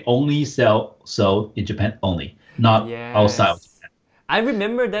people think only sell in Japan only, not outside of Japan. I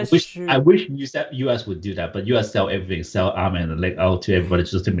remember that. I wish US would do that, but US sell everything, sell arm and leg out to everybody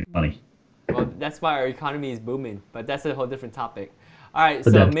just to make money. Well, that's why our economy is booming, but that's a whole different topic. All right,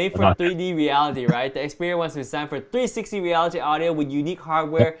 so made for 3D reality, right? The Xperia was designed for 360 reality audio with unique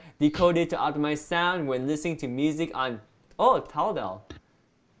hardware decoded to optimize sound when listening to music on, Tidal.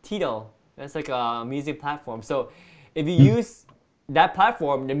 That's like a music platform. So if you use that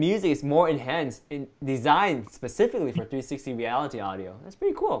platform, the music is more enhanced and designed specifically for 360 reality audio. That's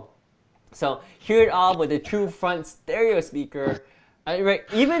pretty cool. So hear it all with the true front stereo speaker. Right,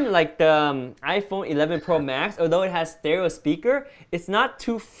 even like the iPhone 11 Pro Max, although it has stereo speaker, it's not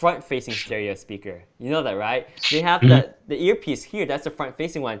too front-facing stereo speaker. You know that, right? They have the earpiece here. That's the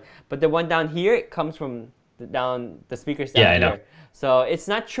front-facing one. But the one down here, it comes from the speakers down here. I know. So it's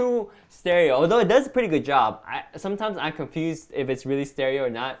not true stereo, although it does a pretty good job. Sometimes I'm confused if it's really stereo or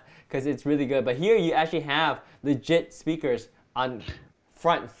not because it's really good. But here you actually have legit speakers on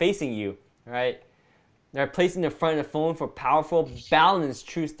front-facing you, right? They're placed in the front of the phone for powerful, balanced,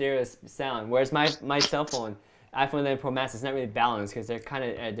 true stereo sound. Whereas my cell phone, iPhone 11 Pro Max, is not really balanced because they're kind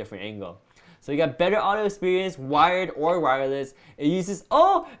of at a different angle. So you got better audio experience, wired or wireless. It uses,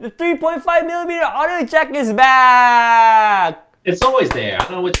 the 3.5mm audio jack is back! It's always there. I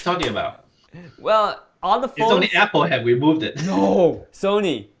don't know what you're talking about. Well, all the phones... It's only Apple have removed it. No!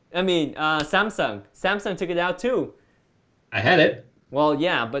 Sony. Samsung. Samsung took it out too. I had it. Well,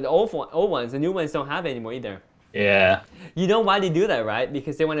 yeah, but the old ones, the new ones don't have it anymore either. Yeah. You know why they do that, right?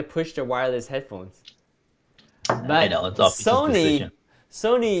 Because they want to push their wireless headphones. But I know, it's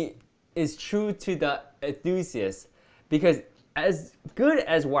Sony is true to the enthusiast because as good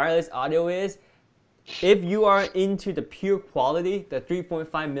as wireless audio is, if you are into the pure quality, the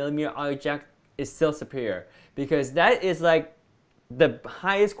 3.5mm audio jack is still superior because that is like the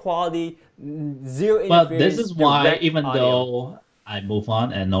highest quality, zero interference. But this is why, even audio. though I move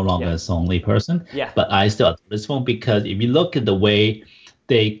on and no longer a Sony person, but I still adore this phone because if you look at the way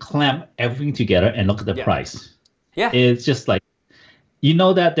they clamp everything together and look at the price, it's just like, you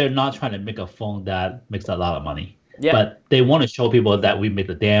know that they're not trying to make a phone that makes a lot of money, but they want to show people that we made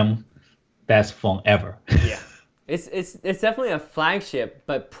the damn best phone ever. It's definitely a flagship,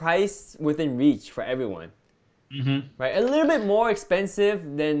 but priced within reach for everyone. Right, a little bit more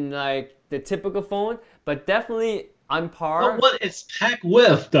expensive than like the typical phone, but definitely on par. But what it's packed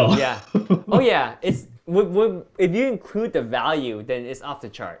with, though? It's if you include the value, then it's off the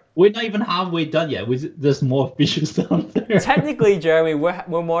chart. We're not even halfway done yet. There's more features down there. Technically, Jeremy,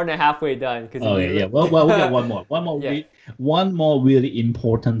 we're more than halfway done. Well, we got one more really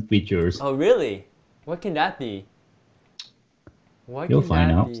important features. Oh, really? What can that be? You'll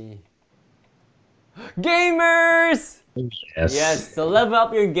find out. Gamers! Yes. So level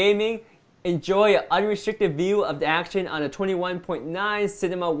up your gaming. Enjoy an unrestricted view of the action on a 21.9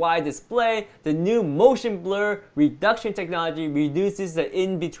 cinema-wide display. The new motion blur reduction technology reduces the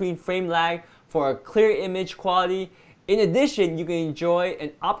in-between frame lag for a clear image quality. In addition, you can enjoy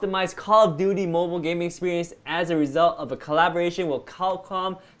an optimized Call of Duty mobile gaming experience as a result of a collaboration with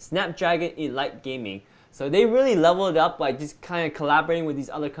Qualcomm Snapdragon Elite Gaming. So they really leveled it up by just kind of collaborating with these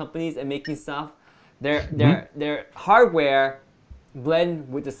other companies and making stuff. Their hardware blend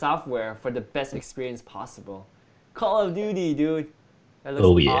with the software for the best experience possible. Call of Duty, dude. That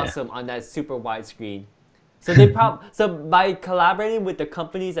looks awesome on that super wide screen. So they so by collaborating with the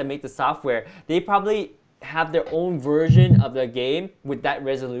companies that make the software, they probably have their own version of the game with that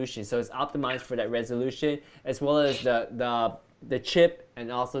resolution. So it's optimized for that resolution as well as the chip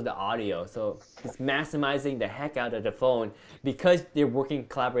and also the audio. So it's maximizing the heck out of the phone because they're working in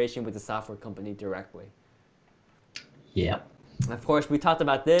collaboration with the software company directly. Of course, we talked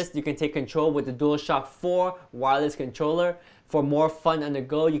about this. You can take control with the DualShock 4 wireless controller. For more fun on the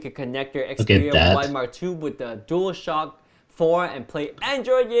go, you can connect your Xperia 1 Mark II with the DualShock 4 and play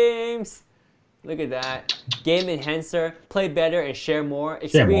Android games. Look at that. Game enhancer, play better and share more.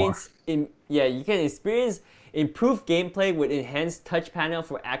 You can experience improved gameplay with enhanced touch panel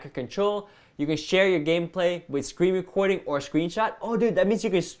for accurate control. You can share your gameplay with screen recording or screenshot. Oh, dude, that means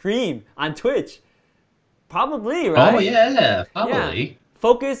you can stream on Twitch. Probably, right? Oh, yeah, probably.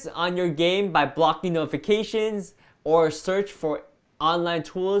 Focus on your game by blocking notifications or search for online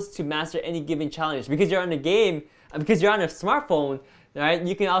tools to master any given challenge. Because you're on a game, because you're on a smartphone, right?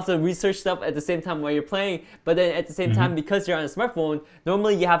 You can also research stuff at the same time while you're playing. But then at the same time, because you're on a smartphone,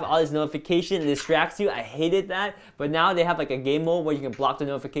 normally you have all this notification, it distracts you. I hated that. But now they have like a game mode where you can block the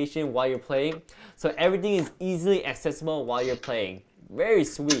notification while you're playing. So everything is easily accessible while you're playing. Very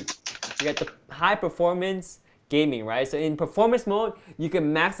sweet. You got the high performance gaming, right? So in performance mode, you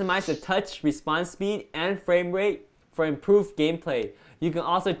can maximize the touch response speed and frame rate for improved gameplay. You can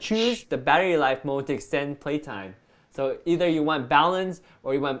also choose the battery life mode to extend playtime. So either you want balance,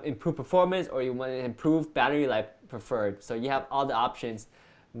 or you want improved performance, or you want improved battery life preferred. So you have all the options,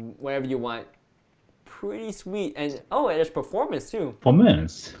 whatever you want. Pretty sweet. And there's performance too.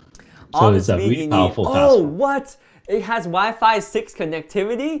 Performance. All so it's a really powerful what? It has Wi-Fi 6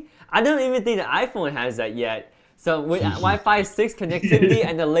 connectivity? I don't even think the iPhone has that yet. So with Wi-Fi 6 connectivity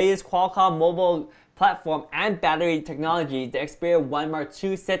and the latest Qualcomm mobile platform and battery technology, the Xperia 1 Mark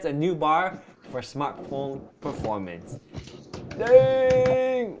II sets a new bar for smartphone performance.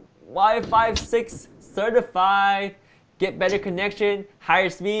 Dang! Wi-Fi 6 certified. Get better connection, higher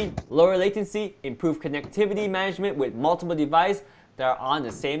speed, lower latency, improved connectivity management with multiple devices that are on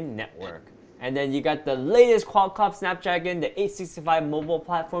the same network. And then you got the latest Qualcomm Snapdragon, the 865 mobile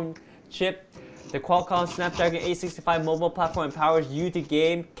platform chip. The Qualcomm Snapdragon 865 mobile platform empowers you to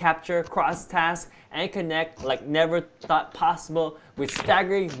game, capture, cross-task, and connect like never thought possible with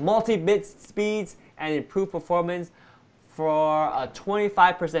staggering multi-bit speeds and improved performance for a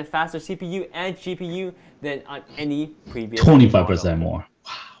 25% faster CPU and GPU than on any previous 25% more.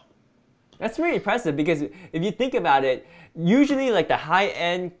 Wow. That's really impressive because if you think about it, usually like the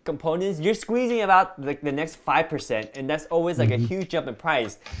high-end components, you're squeezing about like the next 5%, and that's always like a huge jump in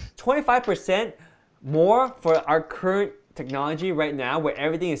price. 25% more for our current technology right now where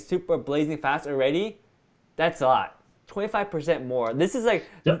everything is super blazing fast already, that's a lot. 25% more. This is like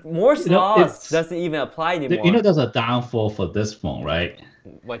more sauce doesn't even apply anymore. You know there's a downfall for this phone, right?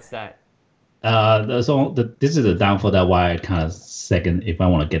 What's that? This is the downfall that why I kind of second if I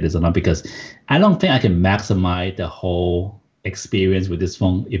want to get this or not, because I don't think I can maximize the whole experience with this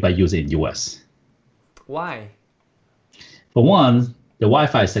phone if I use it in US. Why? For one, the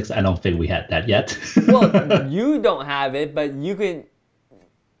Wi-Fi 6, I don't think we had that yet. Well, you don't have it, but you can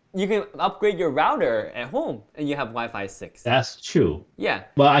upgrade your router at home and you have Wi-Fi 6. That's true. Yeah.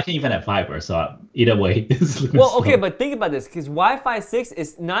 Well, I can even have fiber, so either way. Well, okay, but think about this, because Wi-Fi 6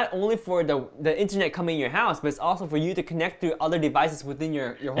 is not only for the internet coming in your house, but it's also for you to connect to other devices within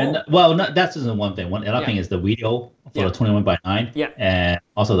your home. And well, that's just one thing. Another thing is the video for the 21:9. Yeah. And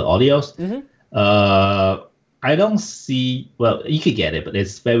also the audios. I don't see. Well, you could get it, but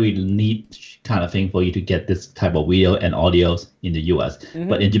it's very neat kind of thing for you to get this type of video and audios in the US.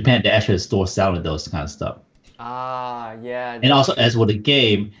 But in Japan, they actually store selling those kind of stuff. Ah, yeah. And also, as for the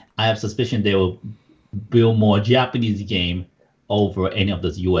game, I have suspicion they will build more Japanese game over any of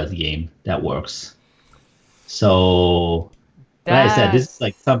this US game that works. So, like I said, this is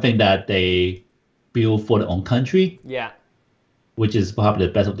like something that they build for their own country. Yeah. Which is probably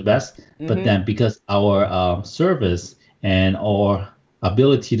the best of the best. But then because our service and our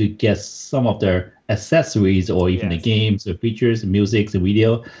ability to get some of their accessories or even the games or features, music, the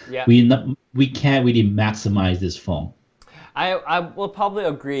video, we can't really maximize this phone. I will probably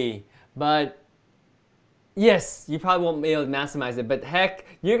agree, but yes, you probably won't be able to maximize it. But heck,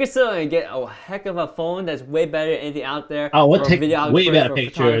 you're still gonna get a heck of a phone that's way better than anything out there. Oh, we'll take way better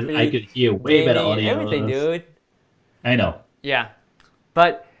pictures. I could hear way better audio. Everything, dude. I know. Yeah,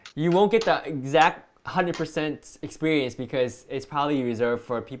 but you won't get the exact 100% experience because it's probably reserved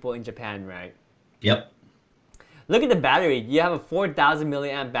for people in Japan, right? Yep. Look at the battery. You have a 4,000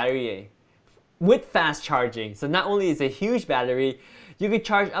 milliamp battery with fast charging. So not only is it a huge battery, you can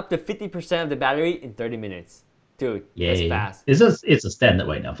charge up to 50% of the battery in 30 minutes. Dude, that's fast. It's a standard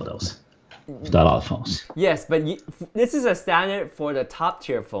right now for those. For a lot of phones. Yes, but this is a standard for the top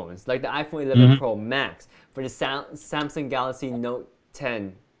tier phones, like the iPhone 11 Pro Max, for the Samsung Galaxy Note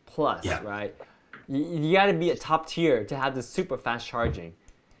 10 Plus, right? You got to be a top tier to have this super fast charging.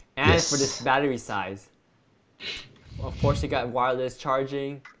 And for this battery size. Of course, you got wireless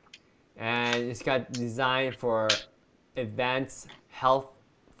charging, and it's got design for advanced health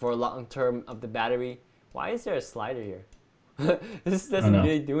for long term of the battery. Why is there a slider here? This doesn't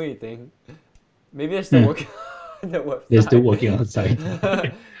really do anything. Maybe they're still working on the website. They're still working on the site.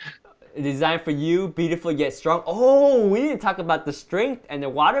 Designed for you, beautiful yet strong. Oh, we didn't talk about the strength and the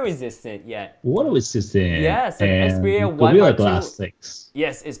water resistant yet. Water resistant. Yes, the Xperia Gorilla Glass 6.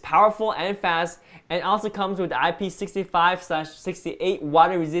 Yes, it's powerful and fast, and also comes with IP65/68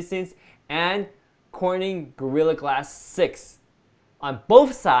 water resistance and Corning Gorilla Glass 6 on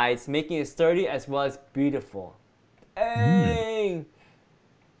both sides, making it sturdy as well as beautiful. Dang!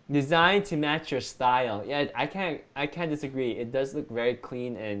 Designed to match your style. Yeah, I can't disagree. It does look very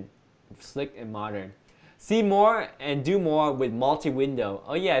clean and slick and modern. See more and do more with multi-window.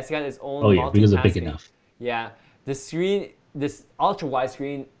 Oh yeah, it's got its own multitasking. Because it's big enough. Yeah, the screen, this ultra-wide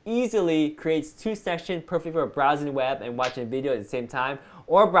screen easily creates two sections, perfect for browsing the web and watching a video at the same time,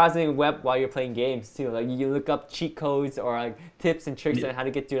 or browsing the web while you're playing games too. Like you can look up cheat codes or like tips and tricks on how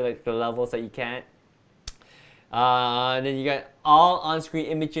to get through like the levels that you can't. And then you got all on-screen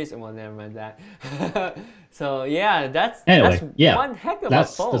images, and well, never mind that. So yeah, that's one heck of a phone.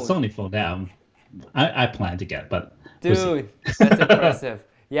 That's the Sony phone that I plan to get, but dude, that's impressive.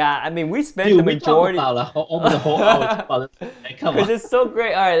 Yeah, I mean, we spent the majority over the whole hour. Come on, because it's so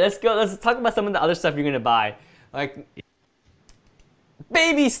great. All right, let's go. Let's talk about some of the other stuff you're gonna buy, like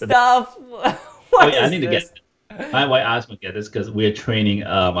baby stuff. I need to get. My wife asked me to get this because we're training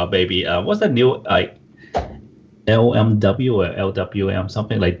our baby. What's that new like? LMW or LWM,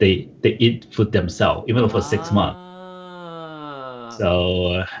 something like they eat food themselves, even for 6 months.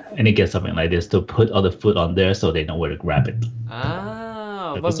 So I need to get something like this to put all the food on there so they know where to grab it.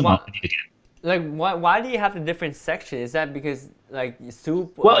 Why do you have the different section? Is that because like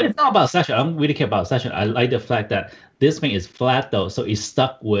soup? Well, it's not about section. I don't really care about section. I like the fact that this thing is flat though, so it's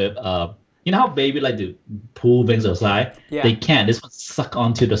stuck with you know how baby like to pull things aside? Yeah. They can't. This one suck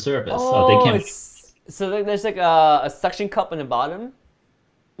onto the surface, so they can't. So there's like a suction cup on the bottom?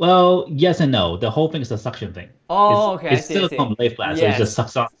 Well, yes and no. The whole thing is a suction thing. Oh, okay. It's still lay flat, so it just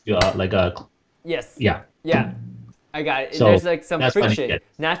sucks off like a... Yes. Yeah. Yeah. I got it. So there's like some friction,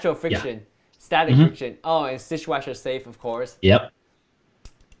 natural friction, static friction. Oh, and dishwasher safe, of course. Yep.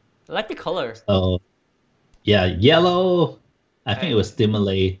 I like the color. Oh, yeah, yellow. I think it will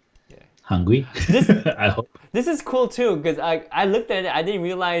stimulate hungry. I hope. This is cool too, because I looked at it, I didn't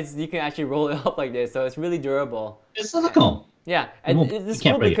realize you can actually roll it up like this, so it's really durable. It's silicone. Yeah, and it's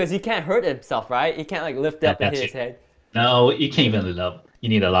cool because he can't hurt himself, right? He can't like lift up and hit his head. No, you can't even lift up. You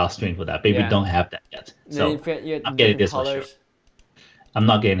need a lot of strength for that. Baby don't have that yet. So I'm getting this for sure. I'm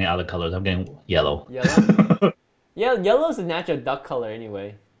not getting other colors. I'm getting yellow. Yellow? Yeah, yellow is a natural duck color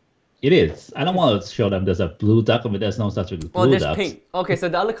anyway. It is. I don't want to show them there's a blue duck, but there's no such blue ducks. There's pink. Okay, so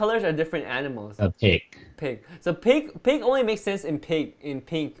the other colors are different animals. Pig. Pig. So pig only makes sense in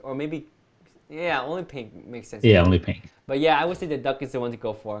pink, or maybe, yeah, only pink makes sense. Yeah, only pink. But yeah, I would say the duck is the one to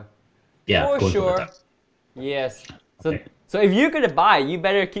go for. Yeah, for sure. Yes. So so if you're gonna buy, you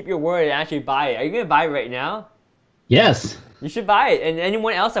better keep your word and actually buy it. Are you gonna buy it right now? Yes. You should buy it. And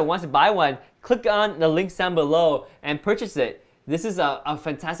anyone else that wants to buy one, click on the links down below and purchase it. This is a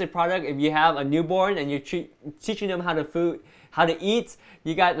fantastic product. If you have a newborn and you're teaching them how to eat,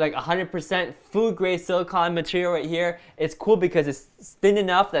 you got like 100% food grade silicone material right here. It's cool because it's thin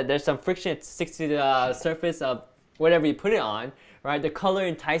enough that there's some friction that sticks to the surface of whatever you put it on, right? The color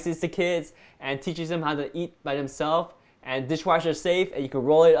entices the kids and teaches them how to eat by themselves, and dishwasher safe, and you can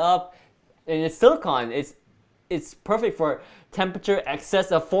roll it up. And it's silicone. It's perfect for temperature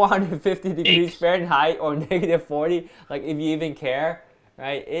excess of 450 degrees Fahrenheit or -40, like if you even care,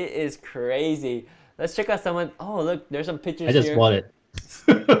 right? It is crazy. Let's check out someone. Oh, look, there's some pictures here. I just bought it.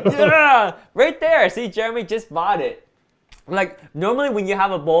 Yeah, right there. See, Jeremy just bought it. Like, normally when you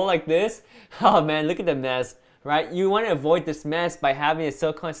have a bowl like this, oh man, look at the mess, right? You want to avoid this mess by having a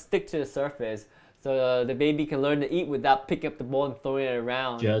silicone stick to the surface so the baby can learn to eat without picking up the bowl and throwing it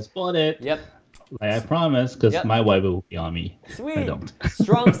around. Just bought it. Yep. Like I promised, because my wife will be on me. Sweet. I don't.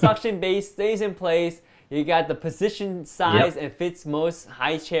 Strong suction base, stays in place. You got the position size and fits most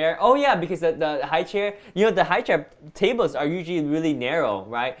high chair. Oh yeah, because the high chair, the high chair tables are usually really narrow,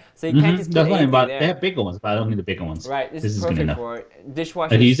 right? So you can't just put anything there. They have bigger ones, but I don't need the bigger ones. Right, this is perfect for it.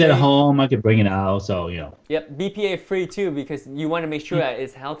 Dishwasher. If he's at home, I can bring it out, so Yep, BPA free too, because you want to make sure that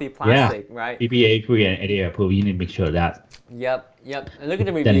it's healthy plastic, right? BPA free and ADA approved. You need to make sure of that. Yep. And look at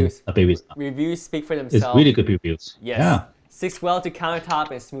the reviews. Reviews speak for themselves. It's really good reviews. Yes. Yeah. Sticks well to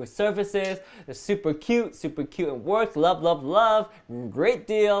countertop and smooth surfaces. They're super cute and works. Love, love, love. Great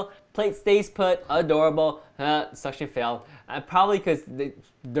deal. Plate stays put. Adorable. Suction failed. Probably because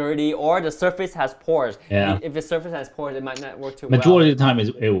it's dirty or the surface has pores. Yeah. If the surface has pores, it might not work too well. Majority of the time,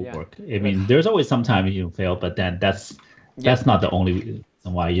 it will work. I mean, there's always some time you fail, but then that's not the only reason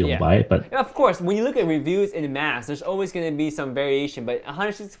why you don't buy it. But of course, when you look at reviews in mass, there's always going to be some variation. But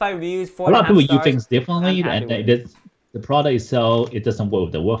 165 reviews, 4.5 stars. A lot of people use things differently, and the product itself, it doesn't work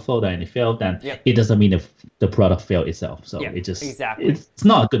with the workflow, then it failed, then it doesn't mean the product failed itself. So it just, it's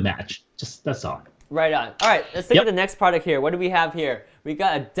not a good match. Just, that's all. Right on. All right, let's look at the next product here. What do we have here? We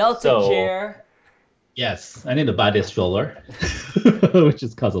got a Delta chair. Yes, I need to buy this stroller, which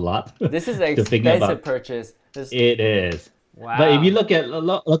just costs a lot. This is an expensive purchase. It is. Wow. But if you look at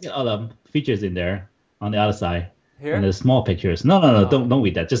all the features in there on the other side, here? And the small pictures. No, don't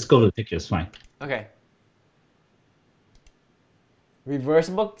read that. Just go to the pictures, fine. Okay.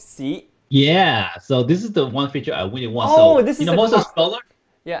 Reversible seat. Yeah, so this is the one feature I really want. Oh, so, this is most of the stroller.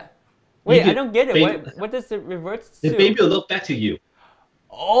 Yeah. Wait, I don't get it. What does it revert to? The baby will look back to you.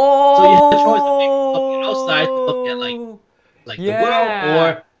 Oh. So you have a choice to look outside, to look at like the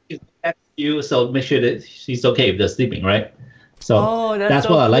world, or back to you. So make sure that she's okay if they're sleeping, right? So that's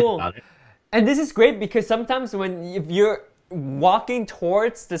so what I like cool. about it. And this is great because sometimes if you're walking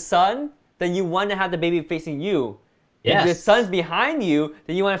towards the sun, then you want to have the baby facing you. Yes. If the sun's behind you,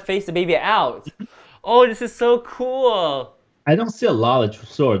 then you want to face the baby out. Oh, this is so cool. I don't see a lot of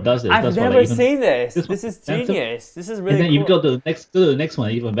store does this. I've never seen this. This is genius. This is really cool. And then you go to the next one,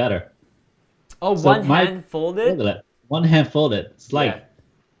 even better. Oh, so one hand folded? One hand folded. It's like...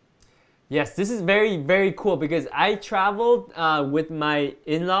 Yes, this is very, very cool because I traveled with my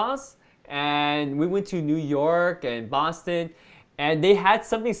in-laws and we went to New York and Boston. And they had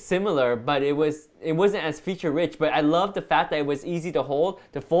something similar, but it wasn't as feature rich. But I love the fact that it was easy to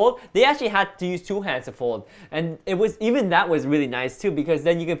fold. They actually had to use two hands to fold, and that was really nice too because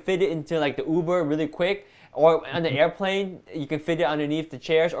then you can fit it into like the Uber really quick, or on the airplane you can fit it underneath the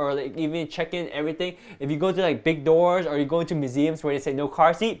chairs, or like even check in everything. If you go to like big doors or you go into museums where they say no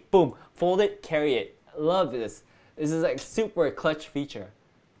car seat, boom, fold it, carry it. I love this. This is like super clutch feature.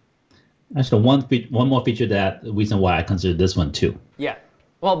 Actually, one more feature the reason why I consider this one too. Yeah.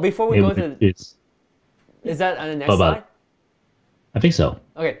 Well, before we go to... Is that on the next slide? I think so.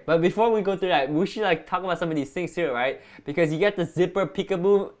 Okay, but before we go through that, we should like talk about some of these things too, right? Because you get the zipper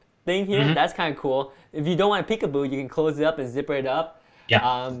peekaboo thing here. That's kind of cool. If you don't want peekaboo, you can close it up and zipper it up.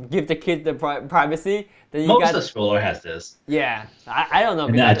 Yeah. Give the kid the privacy. Then Most of the stroller has this. Yeah. I don't know.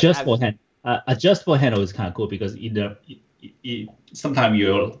 And adjustable handle is kind of cool because sometimes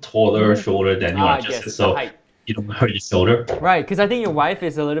you're taller, shorter than you are just so you don't hurt your shoulder. Right, because I think your wife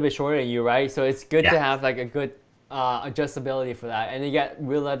is a little bit shorter than you, right? So it's good to have like a good adjustability for that, and you get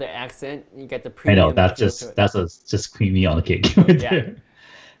real leather accent. You get the I premium. know that's just creamy on the cake right Yeah. there.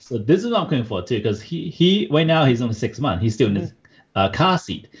 So this is what I'm going for too, because he right now he's only 6 months. He's still in his car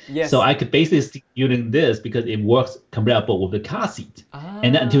seat. Yes. So I could basically stick using this because it works compatible with the car seat.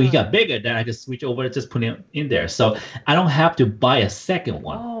 And then until he got bigger, then I could switch over, just put it in there. So I don't have to buy a second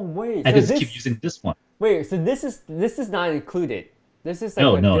one. Oh wait, I so can just keep using this one. Wait, so this is not included. This is like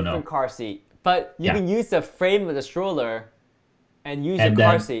No, a no, different no. car seat, but you Yeah. can use the frame of the stroller and use And the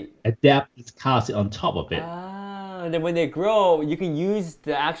car then seat. adapt this car seat on top of it. And then when they grow, you can use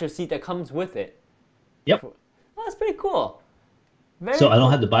the actual seat that comes with it. Yep. Oh, that's pretty cool. Very So I don't cool.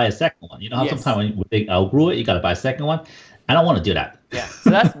 have to buy a second one. You know how Yes. sometimes when they outgrow it, you gotta buy a second one. I don't want to do that. Yeah. So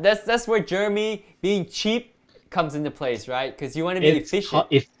that's where Jeremy being cheap comes into place, right? Because you want to be It's efficient. called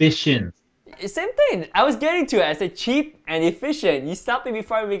efficient. Same thing. I was getting to it. I said cheap and efficient. You stopped me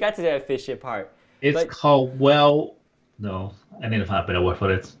before we got to the efficient part. It's But- called no. I need to find a better word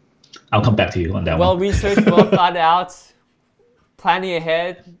for it. I'll come back to you on that Well one. researched, well thought out, planning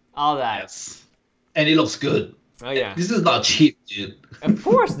ahead, all that. Yes. And it looks good. Oh yeah. This is not cheap, dude. Of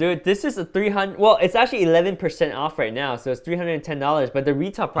course, dude. This is a 300. Well, it's actually 11% off right now, so it's $310. But the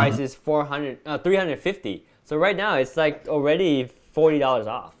retail price is 350. So right now it's like already $40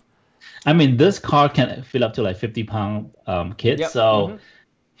 off. I mean, this car can fill up to like 50-pound kid, Yep. so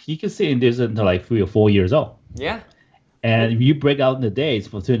he can sit in this until like 3 or 4 years old. Yeah. And if you break out in the days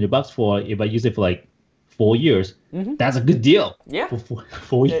for $200 for, if I use it for like 4 years, that's a good deal. Yeah. For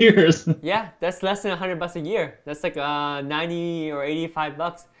 4 years. Yeah, that's less than $100 a year. That's like 90 or 85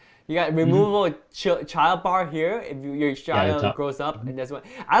 bucks. You got removable child bar here if your child top. grows up, and that's what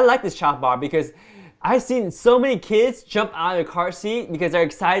I like this child bar because I've seen so many kids jump out of the car seat because they're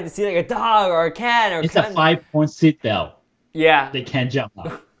excited to see like a dog or a cat or It's a 5-point seat belt. Yeah, They can't jump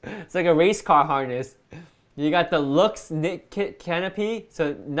out. it's like a race car harness. You got the Lux knit kit canopy,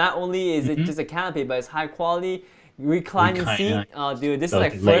 so not only is it just a canopy, but it's high quality reclining seat. Oh, dude, this is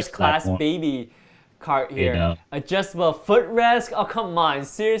like first class platform. baby cart here. know. Adjustable footrest. Oh, come on,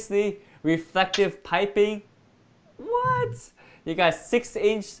 seriously? Reflective piping. What? You got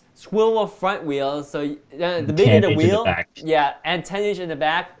 6-inch swivel front wheels, so the bigger 10 the inch in the wheel, back. yeah, and 10-inch in the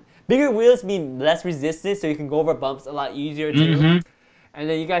back. Bigger wheels mean less resistance, so you can go over bumps a lot easier too. And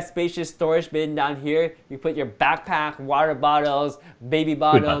then you got spacious storage bin down here. You put your backpack, water bottles, baby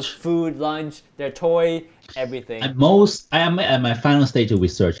bottles, much. food, lunch, their toy, everything. I am at my final stage of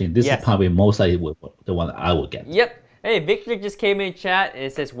researching. This Yes. is probably most likely the one that I will get. Yep. Hey, Victor just came in chat and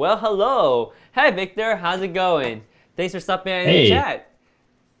it says, well, hello. Hey, Victor, how's it going? Thanks for stopping in the chat.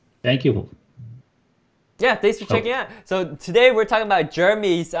 Thank you. Yeah, thanks for checking out. So today we're talking about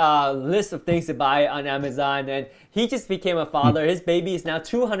Jeremy's list of things to buy on Amazon, and he just became a father. His baby is now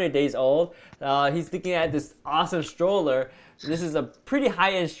 200 days old. He's looking at this awesome stroller. This is a pretty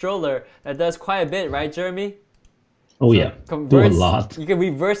high-end stroller that does quite a bit, right, Jeremy? Oh yeah, do a lot. You can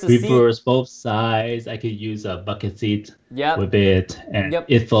reverse the seat. Reverse both sides. I could use a bucket seat Yep. with it, and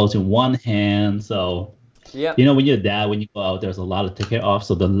it floats in one hand. So Yep. you know, when you're a dad, when you go out, there's a lot to take care of.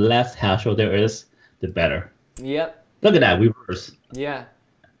 So the less hassle there is, the better. Yep. Look at that reverse. Yeah.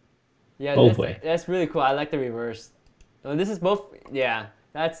 Yeah. Both way. That's really cool. I like the reverse. Oh, this is both. Yeah.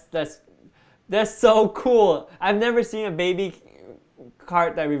 That's so cool. I've never seen a baby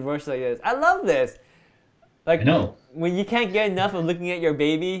cart that reverses like this. I love this. Like, I know. When you can't get enough of looking at your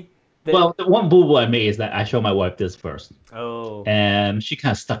baby. Well, the one boo-boo I made is that I showed my wife this first. Oh. And she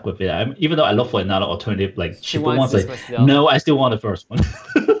kind of stuck with it. Even though I look for another alternative, like cheaper wants ones, this like, one still. no, I still want the first one.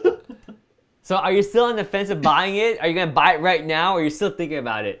 So are you still on the fence of buying it? Are you gonna buy it right now, or are you still thinking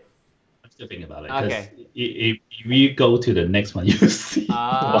about it? I'm still thinking about it. Okay. If you go to the next one, you see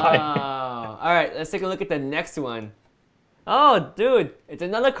why. All right, let's take a look at the next one. Oh, dude, it's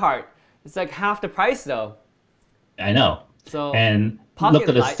another cart. It's like half the price though. I know. So And Pockit look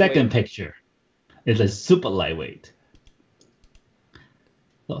at the lightweight. second picture. It's a super lightweight.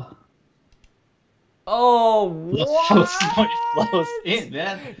 Oh, Look what? how small it flows in,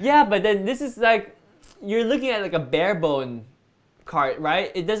 man. Yeah, but then this is like, you're looking at like a bare bone cart,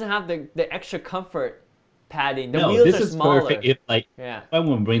 right? It doesn't have the extra comfort padding. The No, wheels this are is smaller. perfect if like Yeah. I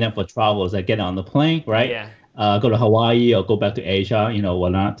want to bring them for travels. I get on the plane, right? Yeah. Go to Hawaii or go back to Asia, you know,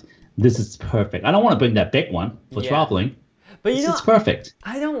 whatnot. This is perfect. I don't want to bring that big one for Yeah. traveling. But you This know, is perfect.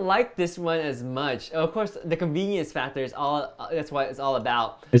 I don't like this one as much. Of course, the convenience factor is all. That's what it's all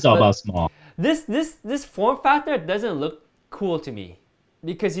about. It's all But about small. This form factor doesn't look cool to me,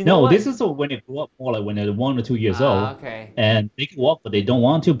 because you know No, what? this is when they grow up more, like when they're 1 or 2 years old. Okay. And they can walk, but they don't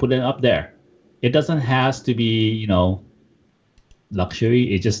want to put it up there. It doesn't has to be, you know,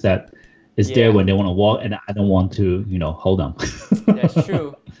 luxury. It's just that It's there when they want to walk, and I don't want to, hold them. That's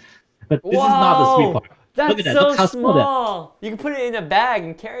true. But this is not the sweet part. That's Look at that. so Look how small small. You can put it in a bag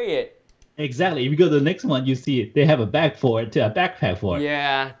and carry it. Exactly. If you go to the next one, you see it. They have a bag for it, a backpack for it.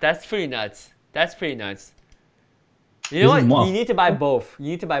 Yeah, that's pretty nuts. That's pretty nuts. You know what? You need to buy both.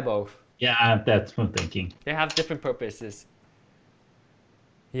 You need to buy both. Yeah, that's what I'm thinking. They have different purposes.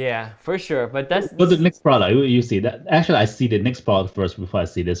 Yeah, for sure. But that's. But the next product, you see that. Actually, I see the next product first before I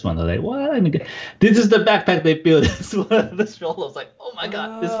see this one. I'm like, what? This is the backpack they built. This one, the stroller. I was like, oh my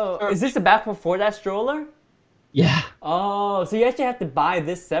god, this is this the backpack for that stroller? Yeah. Oh, so you actually have to buy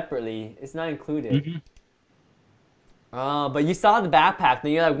this separately. It's not included. Oh, but you saw the backpack,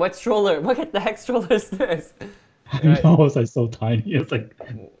 and you're like, what stroller? What the heck stroller is this? Right. I know, it's like so tiny. It's like.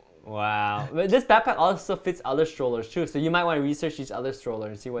 Wow. But this backpack also fits other strollers too, so you might want to research these other strollers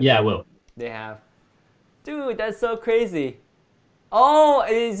and see what I will. They have. Dude, that's so crazy. Oh,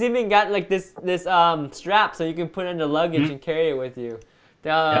 it's even got like this strap so you can put it in the luggage and carry it with you. They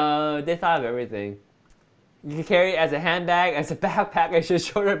thought of everything. You can carry it as a handbag, as a backpack, as a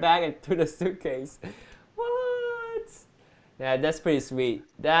shoulder bag, and through the suitcase. What? Yeah, that's pretty sweet.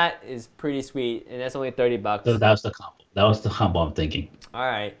 That is pretty sweet, and that's only $30. So that was the combo. That was the combo I'm thinking. All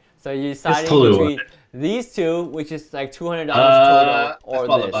right. So you decided totally between these two, which is like $200 total, or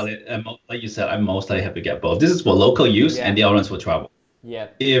thought this. About it. And like you said, I mostly have to get both. This is for local use, and the other one's for travel. Yeah.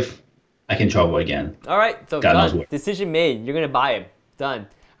 If I can travel again. All right. So done. Decision made. You're gonna buy it. Done.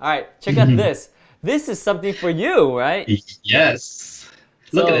 All right. Check out this. This is something for you, right? Yes.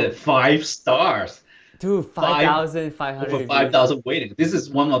 Look at it. 5 stars. Dude, 5,500. Over 5,000 waiting. This is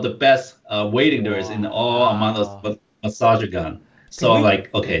one of the best waiting there is in all amount of massager gun. So I'm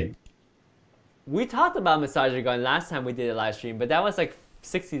like, okay. We talked about massager gun last time we did a live stream, but that was like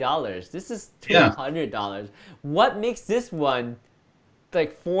 $60. This is $200. What makes this one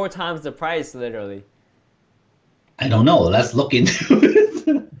like 4 times the price, literally? I don't know. Let's look into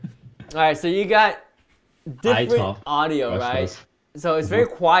it. All right, so you got different audio, right? So it's very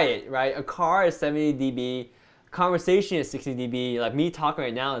quiet, right? A car is 70 dB, conversation is 60 dB. Like me talking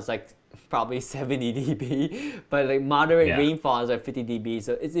right now is like probably 70 dB, but like moderate rainfall is like 50 dB.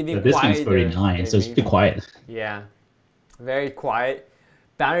 So it's even this quieter. This one's very nice, so it's pretty quiet. Yeah, very quiet.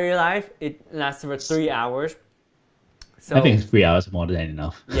 Battery life, it lasts for 3 hours. So, I think 3 hours more than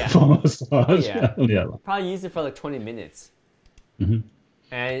enough. Yeah. For massage. Probably use it for like 20 minutes.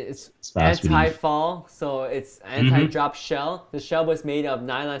 And it's fast anti-fall, so it's anti-drop shell. The shell was made of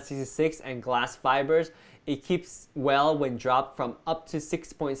nylon 66 and glass fibers. It keeps well when dropped from up to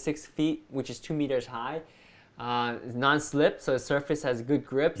 6.6 feet, which is 2 meters high. It's non-slip, so the surface has good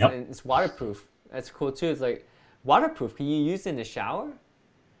grips, and it's waterproof. That's cool too. It's like waterproof. Can you use it in the shower?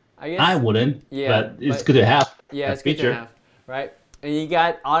 I guess. I wouldn't, but it's good to have. Yeah, it's good to have, right? And you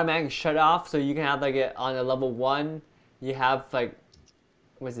got automatic shut off, so you can have like it on a level 1. You have like,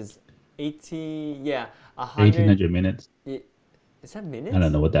 what's this? 1800 minutes. Is that minutes? I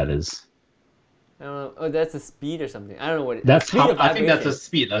don't know what that is. I don't know. Oh, that's the speed or something. I don't know what it is. That's speed of vibration. I think that's a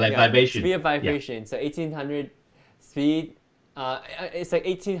speed, like vibration. Speed of vibration. So 1800 speed. It's like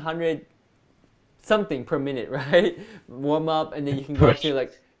 1800 something per minute, right? Warm up, and then you can go to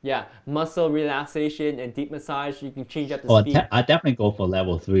like muscle relaxation and deep massage. You can change up the speed. I definitely go for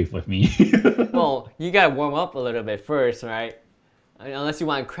level 3 for me. Well, you gotta warm up a little bit first, right? Unless you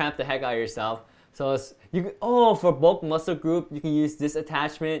want to cramp the heck out of yourself. So for bulk muscle group, you can use this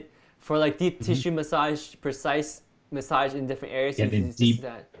attachment. For like deep tissue massage, precise massage in different areas.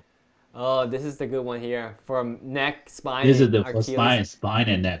 Oh, this is the good one here for neck, spine. This is the for spine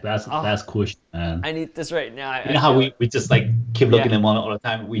and neck. That's cool, man. I need this right now. You know how we just like keep looking at them all the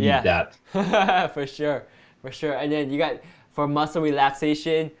time. We need that. For sure. And then you got for muscle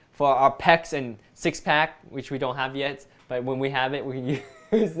relaxation for our pecs and 6-pack, which we don't have yet, but when we have it, we can use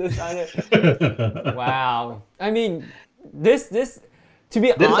this on it. Wow. I mean, this. To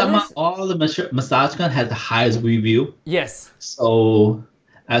be honest, among all the massage gun has the highest review. Yes. So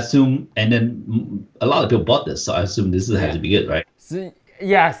I assume, and then a lot of people bought this, so I assume this has to be good, right? So,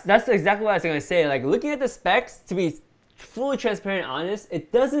 yes, that's exactly what I was gonna say. Like looking at the specs, to be fully transparent and honest,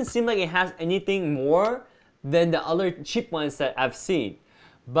 it doesn't seem like it has anything more than the other cheap ones that I've seen.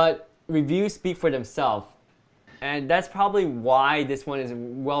 But reviews speak for themselves, and that's probably why this one is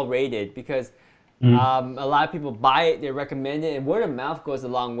well rated because. A lot of people buy it, they recommend it, and word of mouth goes a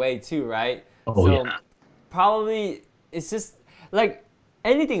long way too, right? Probably it's just like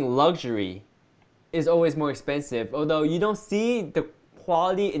anything luxury is always more expensive, although you don't see the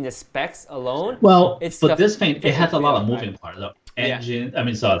quality in the specs alone. Well, but this thing, it has a lot of moving parts. Engine, I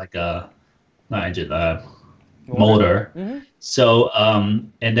mean, not engine, motor. So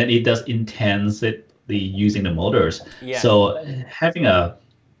and then it does intensely using the motors. So having a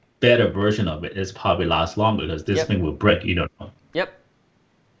better version of it is probably lasts longer because this thing will break. You don't know. Yep.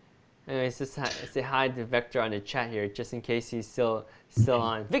 Anyways, just say hi to Vector on the chat here, just in case he's still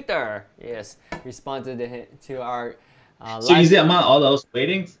on. Victor, yes, responded to our. So you see the amount of all those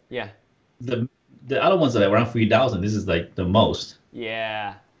ratings? Yeah. The other ones are around 3,000. This is like the most.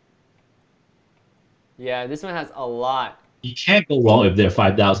 Yeah. Yeah, this one has a lot. You can't go wrong if there are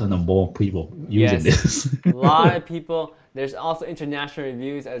 5,000 or more people using this. A lot of people. There's also international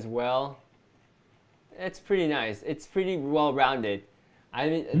reviews as well. It's pretty nice. It's pretty well-rounded.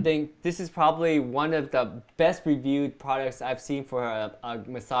 I think this is probably one of the best reviewed products I've seen for a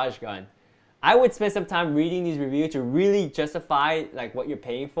massage gun. I would spend some time reading these reviews to really justify like what you're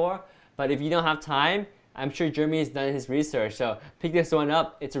paying for. But if you don't have time, I'm sure Jeremy has done his research. So pick this one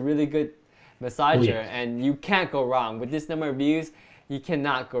up. It's a really good massager, and you can't go wrong. With this number of views, you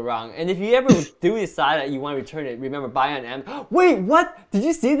cannot go wrong. And if you ever do decide that you want to return it, remember, buy on Amazon. Wait, what? Did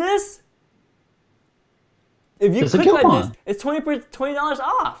you see this? If you click on this, it's $20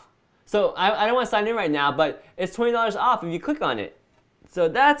 off. So I don't want to sign in right now, but it's $20 off if you click on it. So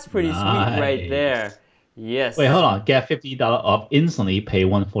that's pretty sweet right there. Yes. Wait, hold on. Get $50 off instantly. Pay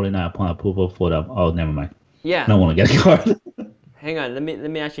 $149 upon approval for the. Oh, never mind. Yeah. I don't want to get a card. Hang on. Let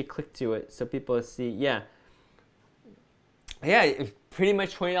me actually click to it so people see. Yeah. Yeah, it's pretty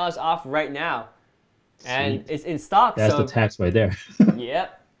much $20 off right now, and it's in stock. That's so the tax right there.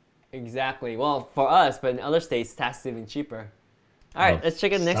 Yep. Exactly. Well, for us, but in other states, tax is even cheaper. All right, let's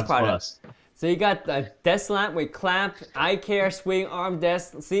check out the next product. So you got the desk lamp with clamp, eye care, swing arm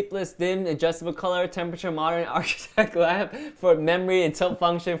desk, sleepless, dim, adjustable color, temperature, modern architect lamp for memory and tilt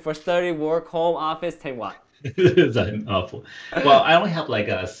function for study, work, home, office, 10 watt. That's awful. Well, I only have like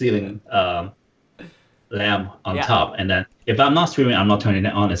a ceiling lamp on top, and then if I'm not streaming, I'm not turning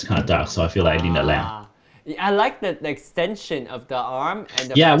it on. It's kind of dark, so I feel like I need a lamp. I like the extension of the arm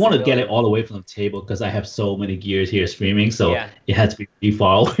and the I want to get it all the way from the table because I have so many gears here streaming, so it has to be pretty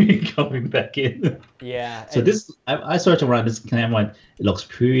far away coming back in. Yeah. So this, I searched around this clamp one. It looks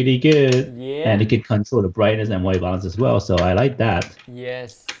pretty good. Yeah. And it can control the brightness and white balance as well, so I like that.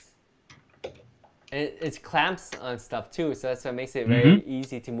 Yes. And it's clamps on stuff too, so that's what makes it very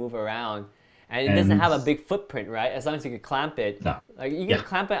easy to move around. And it doesn't have a big footprint, right? As long as you can clamp it. No. Like you can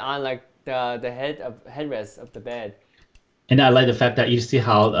clamp it on like the headrest of the bed. And I like the fact that you see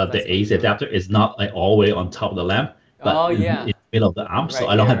how the AC adapter is not like all the way on top of the lamp, but in the middle of the arm, so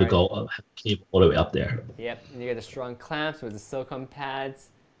I don't have to go have cable all the way up there. Yep, and you get the strong clamps with the silicone pads,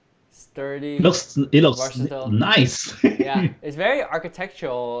 sturdy. It looks versatile. Nice. Yeah, it's very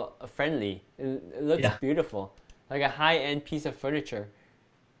architectural friendly. It looks beautiful, like a high-end piece of furniture.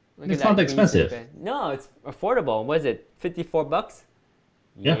 It's not expensive. No, it's affordable. What is it? $54?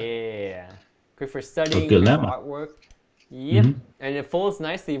 Yeah. Yeah. Good for studying, good for artwork. Yep. And it folds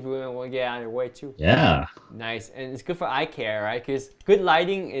nicely if we want to get out of your way too. Yeah. Nice. And it's good for eye care, right? Because good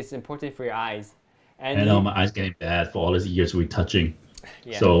lighting is important for your eyes. And I know my eyes getting bad for all these years retouching.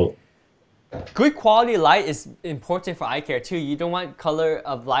 Yeah. So good quality light is important for eye care too. You don't want color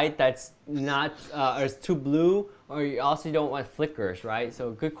of light that's not or it's too blue, or you also don't want flickers, right?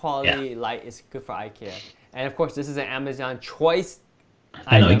 So good quality light is good for eye care. And of course, this is an Amazon choice.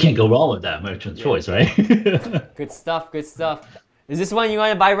 I know, you can't go wrong with that merchant choice, right? Good stuff, good stuff. Is this one you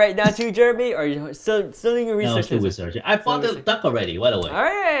want to buy right now too, Jeremy? Or are you still doing your research? No, still researching. I bought the duck already, by the way. All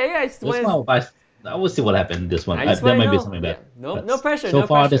right, yeah. This one I'll buy. I will see what happens in this one. There might be something better. No pressure, So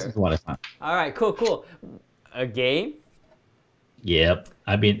far, this is what I found. All right, cool. A game? Yep.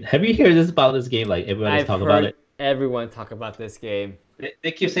 I mean, have you heard about this game? Like, everybody's talking about it? Everyone talk about this game.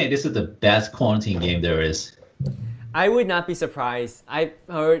 They keep saying this is the best quarantine game there is. I would not be surprised. I've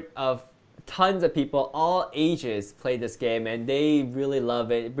heard of tons of people, all ages, play this game, and they really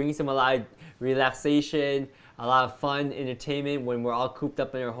love it. It brings them a lot of relaxation, a lot of fun, entertainment when we're all cooped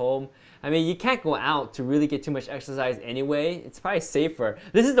up in our home. I mean, you can't go out to really get too much exercise anyway. It's probably safer.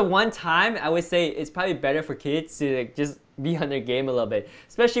 This is the one time I would say it's probably better for kids to like, just be on their game a little bit,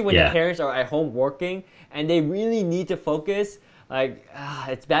 especially when the parents are at home working and they really need to focus. Like,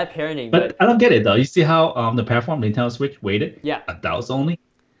 it's bad parenting. But I don't get it though. You see how the platform Nintendo Switch weighted? Yeah. Adults only.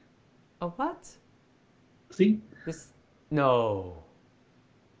 Oh, what? See? No.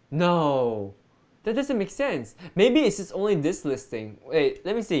 That doesn't make sense. Maybe it's just only this listing. Wait,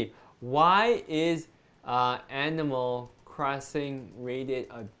 let me see. Why is Animal Crossing rated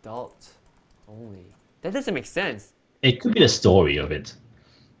adult only? That doesn't make sense. It could be the story of it.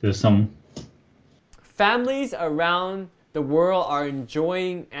 There's some... Families around the world are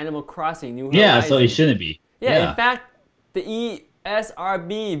enjoying Animal Crossing New Horizons. Yeah, so it shouldn't be. Yeah, in fact, the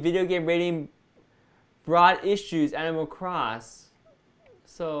ESRB video game rating brought issues Animal Cross.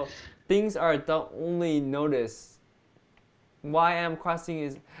 So things are adult only notice. Why Animal Crossing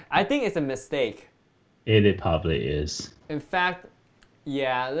is... I think it's a mistake. It probably is. In fact,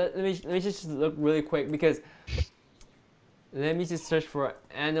 yeah, let me just look really quick because... Let me just search for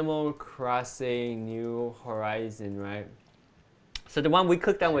Animal Crossing New Horizon, right? So the one we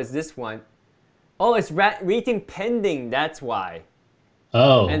clicked on was this one. Oh, it's rating pending, that's why.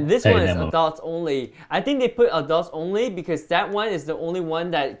 Oh. And this one is adults only. I think they put adults only because that one is the only one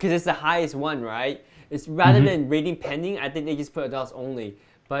that, because it's the highest one, right? It's rather than rating pending, I think they just put adults only.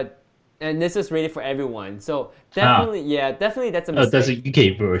 But, and this is rated for everyone. So definitely, yeah, definitely that's a mistake. Oh, that's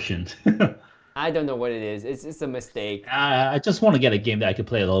a UK version. I don't know what it is. It's a mistake. I just want to get a game that I can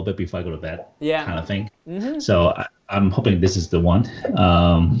play a little bit before I go to bed. Yeah. Kind of thing. So I'm hoping this is the one.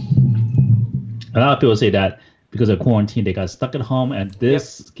 A lot of people say that because of quarantine, they got stuck at home, and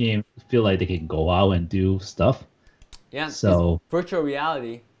this game feel like they can go out and do stuff. Yeah. So virtual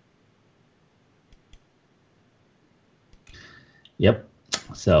reality. Yep.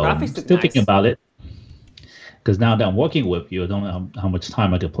 So I'm still thinking about it. Because now that I'm working with you, I don't know how much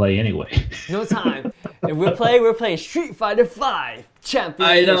time I could play anyway. No time. If we're playing Street Fighter 5 Champion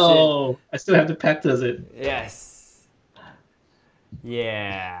Edition. I know. I still have to practice it. Yes.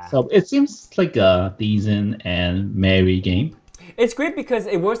 Yeah. So it seems like a decent and merry game. It's great because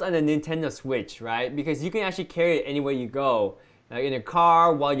it works on the Nintendo Switch, right? Because you can actually carry it anywhere you go. Like in a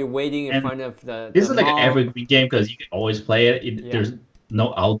car while you're waiting in front of the This is like mall. an evergreen game because you can always play it. There's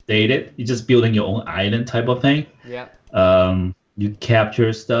no outdated. You're just building your own island type of thing. Yeah. You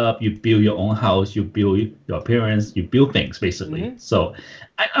capture stuff. You build your own house. You build your appearance. You build things basically. So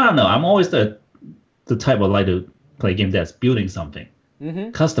I don't know. I'm always the type of like to play a game that's building something,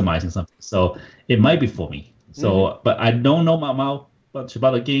 customizing something. So it might be for me. So, but I don't know much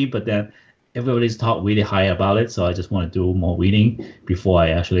about the game. But then everybody's talked really high about it. So I just want to do more reading before I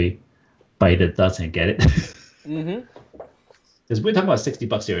actually bite the dust and get it. Because we're talking about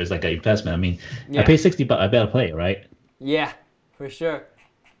 $60 here is like an investment. I mean, I pay $60, I better play it, right? Yeah, for sure.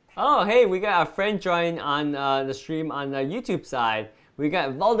 Oh, hey, we got a friend join on the stream on the YouTube side. We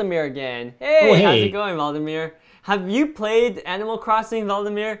got Valdemir again. Hey, how's it going, Valdemir? Have you played Animal Crossing,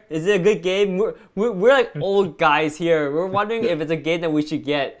 Valdemir? Is it a good game? We're like old guys here. We're wondering if it's a game that we should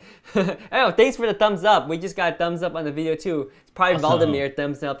get. Oh, thanks for the thumbs up. We just got a thumbs up on the video too. It's probably Valdemir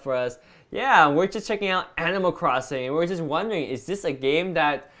thumbs up for us. Yeah, we're just checking out Animal Crossing, and we're just wondering, is this a game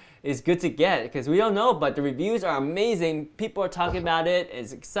that is good to get? Because we don't know, but the reviews are amazing. People are talking about it.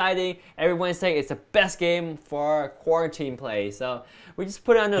 It's exciting. Everyone's saying it's the best game for quarantine play. So we just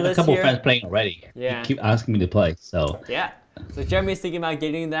put it on the list here. A couple of friends playing already. Yeah. They keep asking me to play. So yeah. So Jeremy's thinking about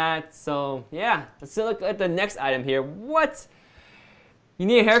getting that. So yeah, let's look at the next item here. What? You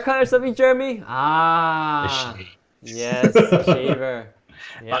need a haircut or something, Jeremy? Ah. Yes, shaver.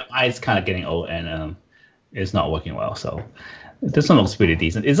 My eye's kind of getting old and it's not working well. So this one looks pretty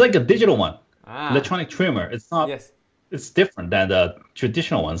decent. It's like a digital one, electronic trimmer. It's not. Yes. It's different than the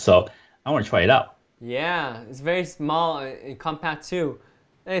traditional one. So I want to try it out. Yeah, it's very small and compact too.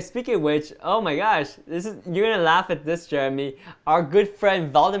 Hey, speaking of which, oh my gosh, you're gonna laugh at this, Jeremy. Our good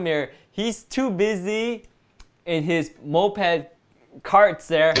friend Valdemir, he's too busy in his moped carts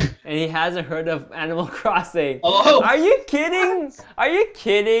there, and he hasn't heard of Animal Crossing. Oh. Are you kidding? Are you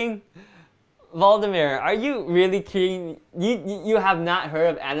kidding? Valdemir, are you really kidding? You have not heard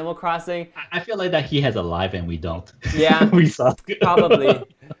of Animal Crossing? I feel like that he has a live and we don't. Yeah, we suck. Probably.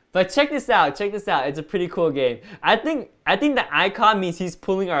 But check this out. Check this out. It's a pretty cool game. I think the icon means he's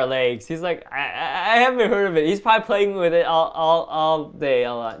pulling our legs. He's like, I haven't heard of it. He's probably playing with it all day,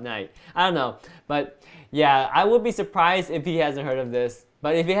 all night. I don't know. But yeah, I would be surprised if he hasn't heard of this.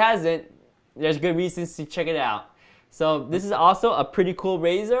 But if he hasn't, there's good reasons to check it out. So this is also a pretty cool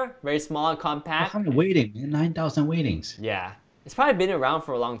Razer. Very small and compact. 100 waiting, 9,000 waitings. Yeah. It's probably been around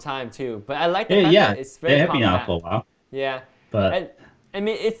for a long time too. But I like the fact that it's very compact. Been out for a while. Yeah. But I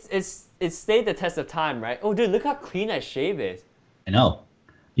mean, it's stayed the test of time, right? Oh, dude, look how clean that shave is. I know.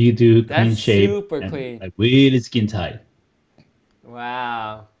 You do clean shave. That's super clean. Like really skin tight.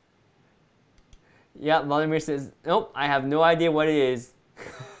 Wow. Yeah, Vladimir says, nope, I have no idea what it is.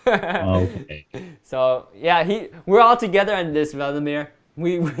 Okay. So yeah, we're all together on this, Vladimir.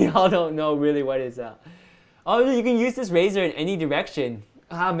 We all don't know really what it's Oh, you can use this razor in any direction.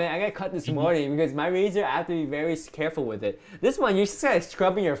 Ah man, I got cut this morning because my razor, I have to be very careful with it. This one, you're just like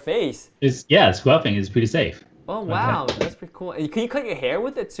scrubbing your face. Scrubbing is pretty safe. Oh wow, that's pretty cool. Can you cut your hair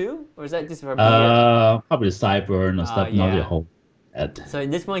with it too, or is that just for probably the sideburn or stuff, not the whole. So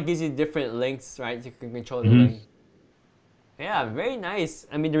this one gives you different links, right? You can control the link. Yeah, very nice.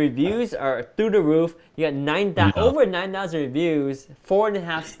 I mean, the reviews are through the roof. You got over 9,000 reviews,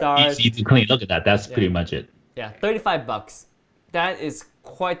 4.5 stars. Easy to clean. Look at that. That's pretty much it. Yeah, $35. That is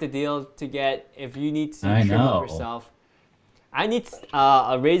quite the deal to get if you need to trim up yourself. I need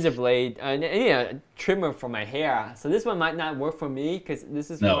a razor blade, I need a trimmer for my hair. So this one might not work for me because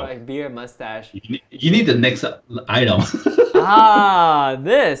this is for my beard mustache. You need the next item.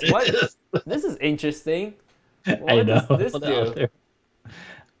 This. What? This is interesting. What does this do?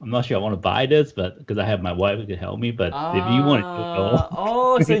 I'm not sure I want to buy this, but because I have my wife who can help me. But if you want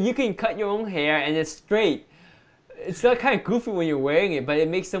to so you can cut your own hair and it's straight. It's still kind of goofy when you're wearing it, but it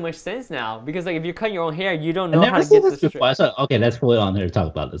makes so much sense now because like if you're cutting your own hair, you don't know how to get this straight. I thought, okay, let's put it on here to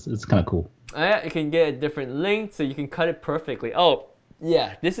talk about this. It's kind of cool. You can get a different length, so you can cut it perfectly. Oh,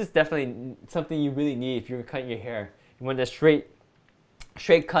 yeah, this is definitely something you really need if you're cutting your hair. You want a straight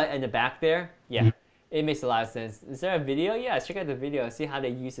cut in the back there. Yeah. It makes a lot of sense. Is there a video? Yeah, check out the video. See how they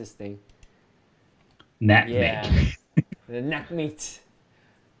use this thing. NEKMATE. The NEKMATE.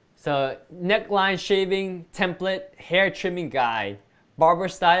 So, neckline shaving template, hair trimming guide. Barber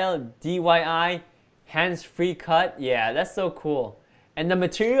style, DIY, hands-free cut. Yeah, that's so cool. And the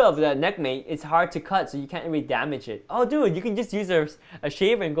material of the NEKMATE, it's hard to cut, so you can't really damage it. Oh, dude, you can just use a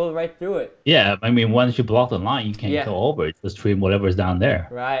shaver and go right through it. Yeah, I mean, once you block the line, you can't go over it. Just trim whatever's down there.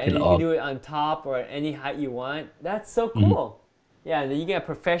 Right, and you can do it on top or any height you want. That's so cool. Yeah, and then you get a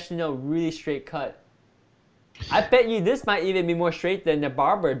professional, really straight cut. I bet you this might even be more straight than the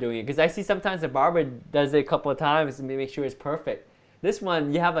barber doing it, because I see sometimes the barber does it a couple of times to make sure it's perfect. This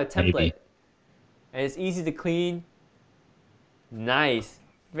one, you have a template, and it's easy to clean. Nice.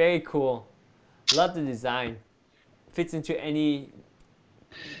 Very cool. Love the design. Fits into any...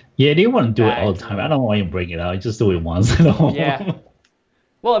 Yeah, they want to do it all the time. I don't want you to bring it out. Just do it once. Yeah.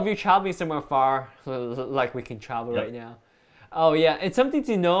 Well, if you're traveling somewhere far, like we can travel right now. Oh, yeah. It's something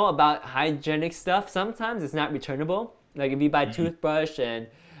to know about hygienic stuff. Sometimes it's not returnable. Like if you buy a toothbrush and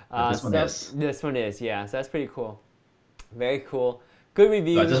this one is. This one is, yeah. So that's pretty cool. Very cool. Good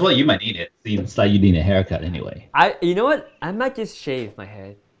reviews. That's what you might need it. Seems like you need a haircut anyway. You know what? I might just shave my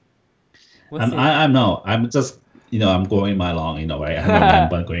head. I'm just, I'm growing my long, right? I have my man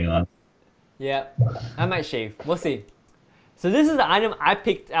bun going on. Yeah, I might shave. We'll see. So this is the item I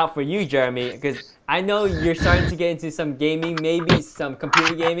picked out for you, Jeremy, because I know you're starting to get into some gaming, maybe some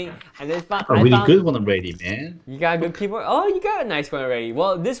computer gaming, and then a really good one already, man. You got a good keyboard? Oh, you got a nice one already.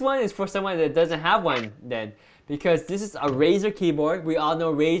 Well, this one is for someone that doesn't have one then. Because this is a Razer keyboard. We all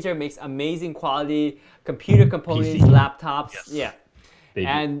know Razer makes amazing quality computer components, laptops. Yes. Yeah. Baby.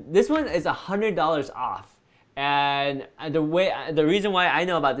 And this one is $100 off. And the reason why I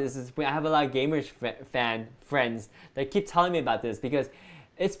know about this is I have a lot of gamers friends that keep telling me about this because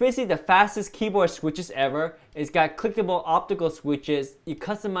it's basically the fastest keyboard switches ever. It's got clickable optical switches. You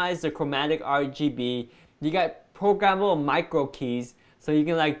customize the chromatic RGB. You got programmable micro keys. So you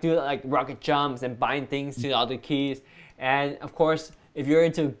can do rocket jumps and bind things to the other keys. And of course, if you're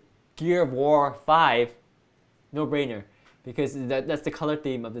into Gear of War 5, no brainer, because that's the color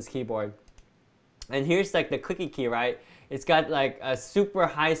theme of this keyboard. And here's the clicky key, right? It's got a super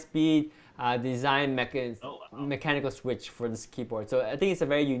high speed design mechanical switch for this keyboard. So I think it's a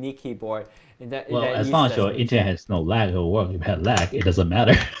very unique keyboard. As long as your internet has no lag, it'll work. If you have lag, it doesn't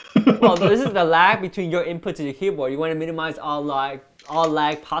matter. Well, this is the lag between your input to the keyboard. You want to minimize all lag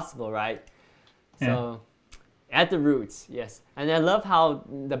possible, right? So, at the roots, yes. And I love how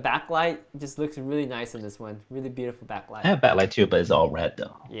the backlight just looks really nice in this one. Really beautiful backlight. I have backlight too, but it's all red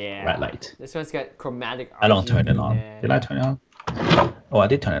though. Yeah. Red light. This one's got chromatic RGB. I don't turn it on. Did I turn it on? Oh, I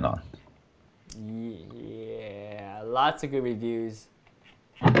did turn it on. Yeah, lots of good reviews.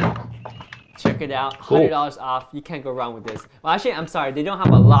 Check it out. $100 off. You can't go wrong with this. Well, actually, I'm sorry. They don't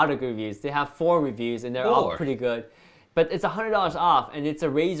have a lot of good reviews. They have 4 reviews, and they're all pretty good. But it's $100 off, and it's a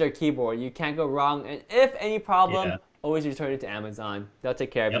Razer keyboard. You can't go wrong. And if any problem, always return it to Amazon. They'll take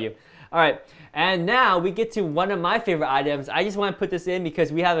care of you. All right, and now we get to one of my favorite items. I just want to put this in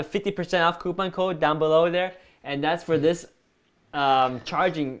because we have a 50% off coupon code down below there, and that's for this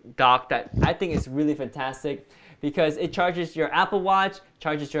charging dock that I think is really fantastic because it charges your Apple Watch,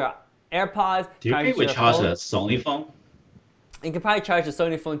 charges your AirPods. Do you think we charge a Sony phone? You can probably charge a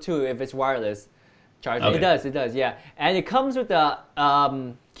Sony phone too if it's wireless charger. Okay. It does, yeah. And it comes with the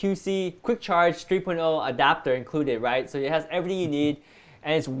QC Quick Charge 3.0 adapter included, right? So it has everything you need,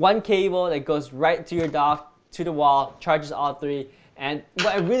 and it's one cable that goes right to your dock, to the wall, charges all 3. And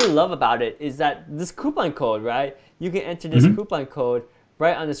what I really love about it is that this coupon code, right? You can enter this coupon code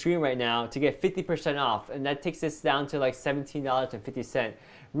right on the screen right now to get 50% off, and that takes this down to like $17.50.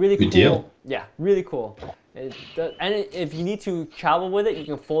 Really cool. Good deal. Yeah, really cool. If you need to travel with it, you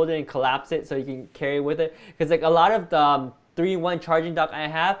can fold it and collapse it so you can carry it with it. Because like a lot of the 3-in-1 charging dock I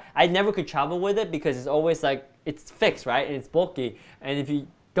have, I never could travel with it because it's always like, it's fixed, right? And it's bulky. And if you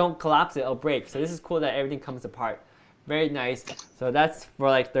don't collapse it, it'll break. So this is cool that everything comes apart. Very nice. So that's for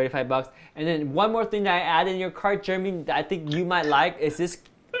like 35 bucks. And then one more thing that I added in your cart, Jeremy, that I think you might like is this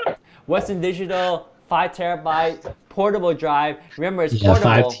Western Digital 5 terabyte portable drive. Remember, it's portable.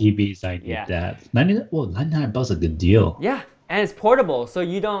 5 TBs, I need that. 99 bucks is a good deal. Yeah, and it's portable, so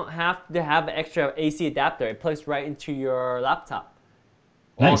you don't have to have an extra AC adapter. It plugs right into your laptop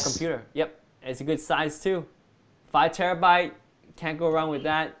or computer. Yep, and it's a good size too. 5 terabyte, can't go wrong with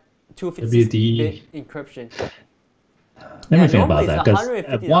that. 256-bit encryption. Let me think about that, because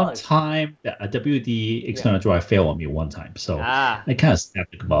at one time a WD external drive failed on me one time, so I kind of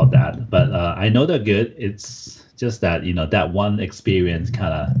skeptical about that. But I know they're good. It's just that, you know, that one experience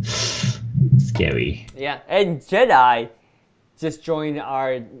kind of scary. Yeah, and Jedi just joined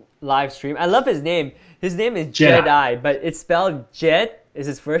our live stream. I love his name. His name is Jedi, but it's spelled Jet is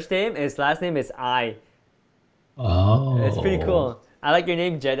his first name, and his last name is I. Oh, it's pretty cool. I like your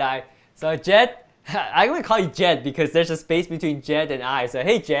name, Jedi. So Jet. I'm going to call you Jed because there's a space between Jed and I. So,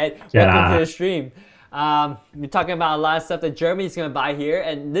 hey, Jed, welcome to the stream. We're talking about a lot of stuff that Jeremy's going to buy here.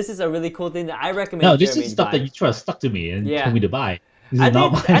 And this is a really cool thing that I recommend No, this Jeremy is stuff buy. that you try to stuck to me and told me to buy. I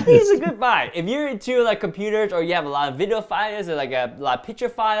think it's a good buy. If you're into like computers or you have a lot of video files or like a lot of picture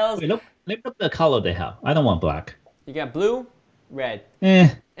files. Wait, look at the color they have. I don't want black. You got blue, red.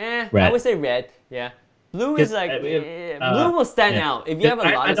 Red. I would say red, yeah. Blue is like, blue will stand out if you have a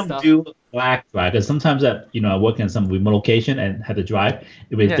lot of stuff. I don't do black because sometimes I work in some remote location and have to drive.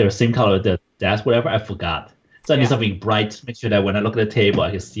 If they're the same color, the dash, whatever, I forgot. So I need something bright. Make sure that when I look at the table,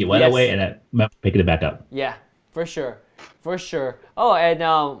 I can see it right away and I pick it back up. Yeah, for sure. For sure. Oh, and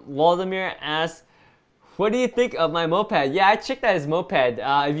Waldemir asks, what do you think of my moped? Yeah, I checked out his moped.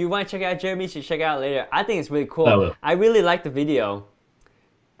 If you want to check out Jeremy, you should check it out later. I think it's really cool. I really like the video.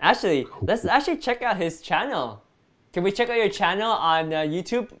 Actually, let's actually check out his channel. Can we check out your channel on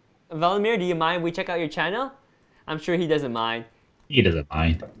YouTube? Vladimir, do you mind we check out your channel? I'm sure he doesn't mind. He doesn't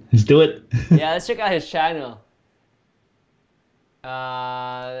mind. Let's do it. Yeah, let's check out his channel.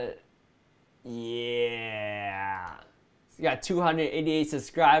 Yeah. He's got 288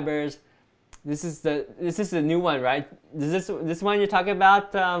 subscribers. This is the new one, right? Is this one you're talking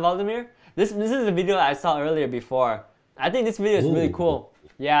about, Vladimir? This is the video I saw earlier before. I think this video is really cool.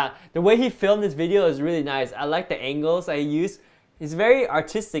 Yeah, the way he filmed this video is really nice. I like the angles that he used. He's very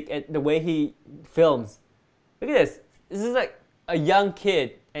artistic at the way he films. Look at this. This is like a young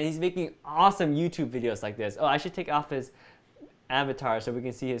kid, and he's making awesome YouTube videos like this. Oh, I should take off his avatar so we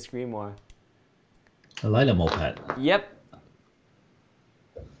can see his screen more. I like the moped. Yep.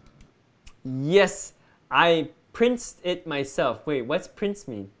 Yes, I printed it myself. Wait, what's prints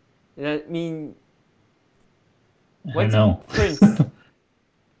mean? Does that mean... What's prints?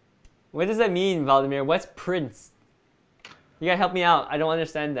 What does that mean, Vladimir? What's prints? You gotta help me out. I don't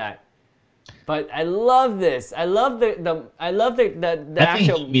understand that. But I love this. I love the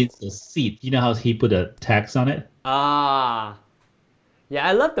actual. Think he means the seat. You know how he put a tags on it? Ah. Yeah,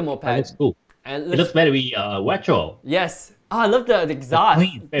 I love the moped. That looks cool. It looks very retro. Yes. Oh, I love the exhaust.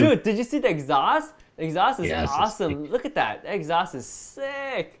 Clean. Dude, did you see the exhaust? The exhaust is awesome. Look at that. The exhaust is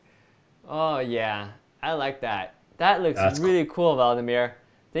sick. Oh yeah, I like that. That looks really cool, Vladimir.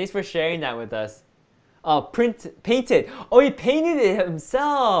 Thanks for sharing that with us. Oh, painted. Oh, he painted it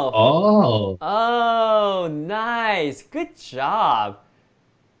himself. Oh. Oh, nice. Good job.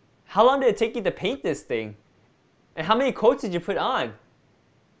 How long did it take you to paint this thing? And how many coats did you put on?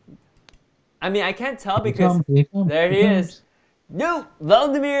 I mean, I can't tell because there he is. No,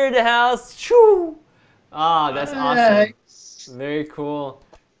 Vladimir in the house. Choo. Oh, that's awesome. Very cool.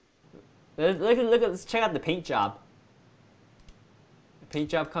 Let's check out the paint job. Paint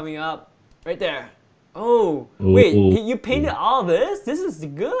job coming up right there. Oh, wait, you painted all this? This is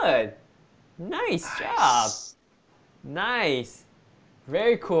good. Nice job. Nice.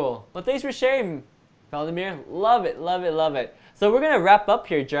 Very cool. Well, thanks for sharing, Vladimir. Love it, love it, love it. So we're going to wrap up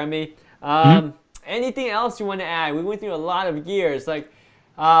here, Jeremy. Anything else you want to add? We went through a lot of gears. Like,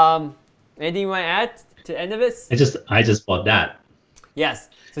 anything you want to add to the end of this? I just bought that. Yes.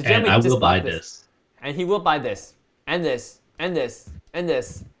 So Jeremy and I just will buy bought this. And he will buy this. And this. And this. And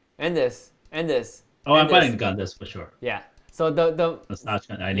this. And this. And this. Oh, I'm buying gun this for sure. Yeah. So the massage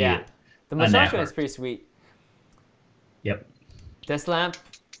gun, I need it. The massage gun is pretty sweet. Yep. Desk lamp's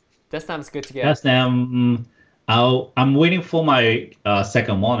good to get. Desk lamp, I'm waiting for my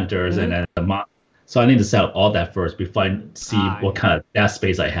second monitors and then so I need to sell all that first before I see what kind of desk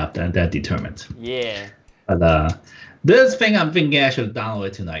space I have. Then that determines. Yeah. But this thing I'm thinking I should download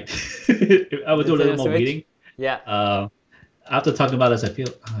it tonight. I will do a little more reading. Yeah. After talking about this, I feel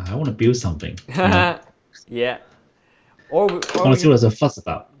I want to build something. Yeah. Or I want to see what it's a fuss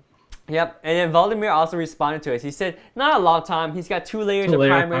about. Yep, and then Vladimir also responded to us. He said, not a long time. He's got 2 layers of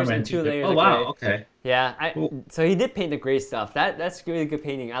primers and 2 layers of gray. Oh, wow, okay. Yeah, so he did paint the gray stuff. That's really good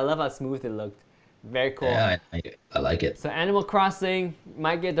painting. I love how smooth it looked. Very cool. Yeah, I like it. So Animal Crossing,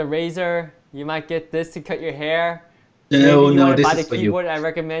 might get the razor. You might get this to cut your hair. No, this buy is the keyboard I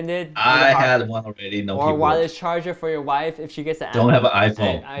recommended. I had one already. No or keyboard. a wireless charger for your wife if she gets the Don't have an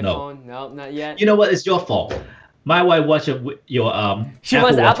iPhone. iPhone. No, not yet. You know what? It's your fault. My wife watched your She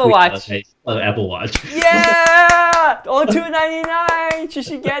wants the Apple Watch. Apple Watch. Yeah! On $299. She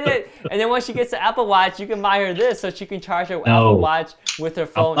should get it. And then once she gets the Apple Watch, you can buy her this so she can charge her Apple Watch with her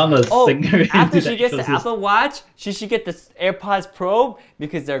phone. After she gets the Apple Watch, she should get the AirPods Pro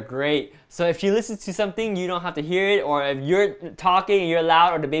because they're great. So if she listens to something, you don't have to hear it, or if you're talking and you're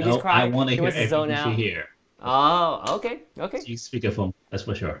loud or the baby's crying, I want to hear everything she hear. Oh, okay. Speakerphone, that's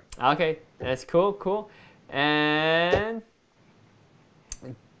for sure. Okay, that's cool. And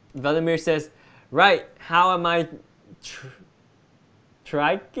Vladimir says, right, how am I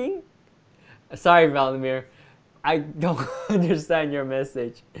striking? Sorry, Vladimir. I don't understand your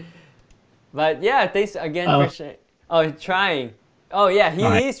message. But yeah, thanks again for sharing. Oh, trying. Oh yeah, he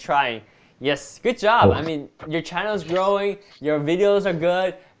is trying. Yes, good job. I mean, your channel is growing, your videos are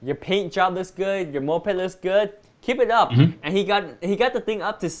good, your paint job looks good, your moped looks good. Keep it up. And he got the thing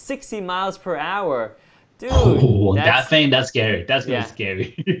up to 60 miles per hour. Dude, that's scary. That's really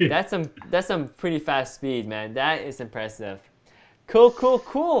scary. that's some pretty fast speed, man. That is impressive.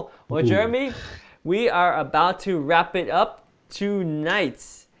 Cool. Well, Jeremy, we are about to wrap it up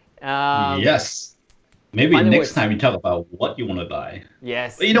tonight. Yes. Maybe next time you talk about what you want to buy.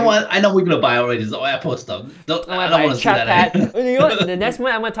 Yes. But you know what? I know we're gonna buy already. This Apple stuff. I don't want to see that. You know what? The next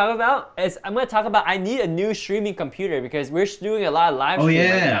one I'm gonna talk about is I need a new streaming computer because we're doing a lot of live streaming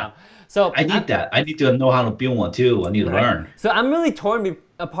right now. So I need that. I need to know how to build one too. I need to learn. So I'm really torn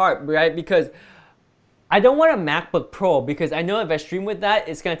apart, right? Because I don't want a MacBook Pro because I know if I stream with that,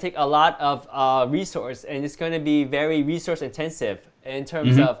 it's gonna take a lot of resource and it's gonna be very resource intensive in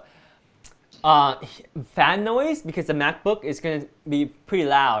terms of fan noise because the MacBook is gonna be pretty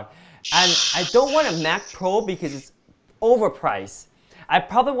loud. And I don't want a Mac Pro because it's overpriced. I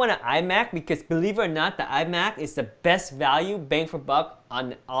probably want an iMac because, believe it or not, the iMac is the best value, bang for buck,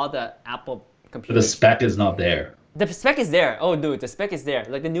 on all the Apple computers. The spec is not there. The spec is there. Oh, dude, the spec is there.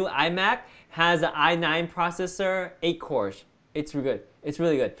 Like the new iMac has an i9 processor, 8 cores. It's really good. It's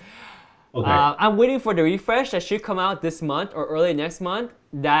really good. Okay. I'm waiting for the refresh that should come out this month or early next month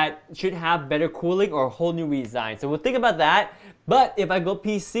that should have better cooling or a whole new redesign. So we'll think about that. But if I go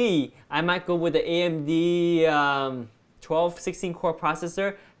PC, I might go with the AMD 12, 16 core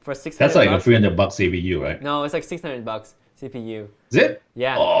processor for $600. That's like a $300 CPU, right? No, it's like $600 CPU. Is it?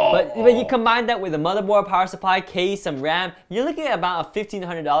 Yeah. But you combine that with a motherboard, power supply, case, some RAM, you're looking at about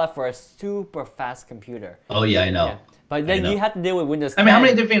 $1,500 for a super fast computer. Oh yeah, I know. Yeah. But then you have to deal with Windows 10. I mean, how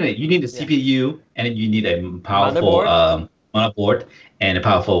many different things? You need a CPU, and then you need a powerful motherboard and a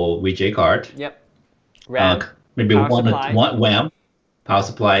powerful VGA card. Yep. RAM. Maybe one RAM, power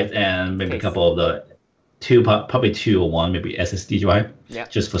supplies, and maybe a couple of the probably two or one, maybe SSD drive,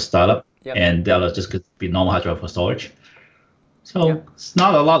 just for startup, and the other just could be normal hard drive for storage. So it's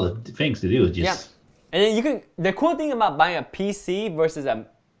not a lot of things to do. Just and then you can. The cool thing about buying a PC versus a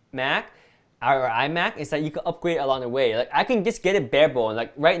Mac or iMac is that you can upgrade along the way. Like I can just get it bare bone.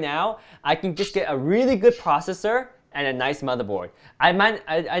 Like right now, I can just get a really good processor and a nice motherboard. I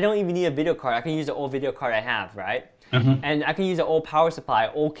don't even need a video card. I can use the old video card I have, right? And I can use an old power supply,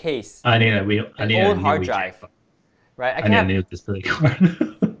 old case. I need an old hard drive, right? I need a new display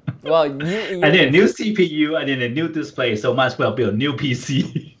card. Well, I need a new CPU. I need a new display. So might as well build a new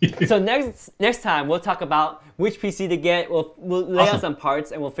PC. So next time we'll talk about which PC to get. We'll lay out some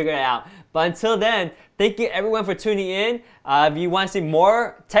parts and we'll figure it out. But until then, thank you everyone for tuning in. If you want to see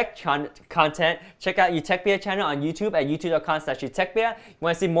more tech content, check out UTechpia channel on YouTube at youtube.com/UTechpia. You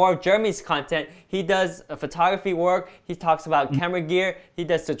want to see more of Jeremy's content? He does photography work. He talks about camera gear. He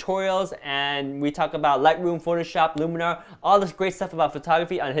does tutorials, and we talk about Lightroom, Photoshop, Luminar, all this great stuff about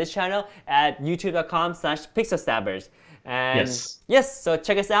photography on his channel at youtube.com/pixelstabbers. And yes, so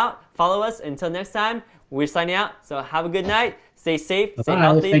check us out. Follow us. Until next time, we're signing out. So have a good night. Stay safe. Stay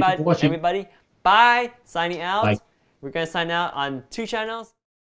healthy, everybody. Bye. Signing out. Bye. We're going to sign out on 2 channels.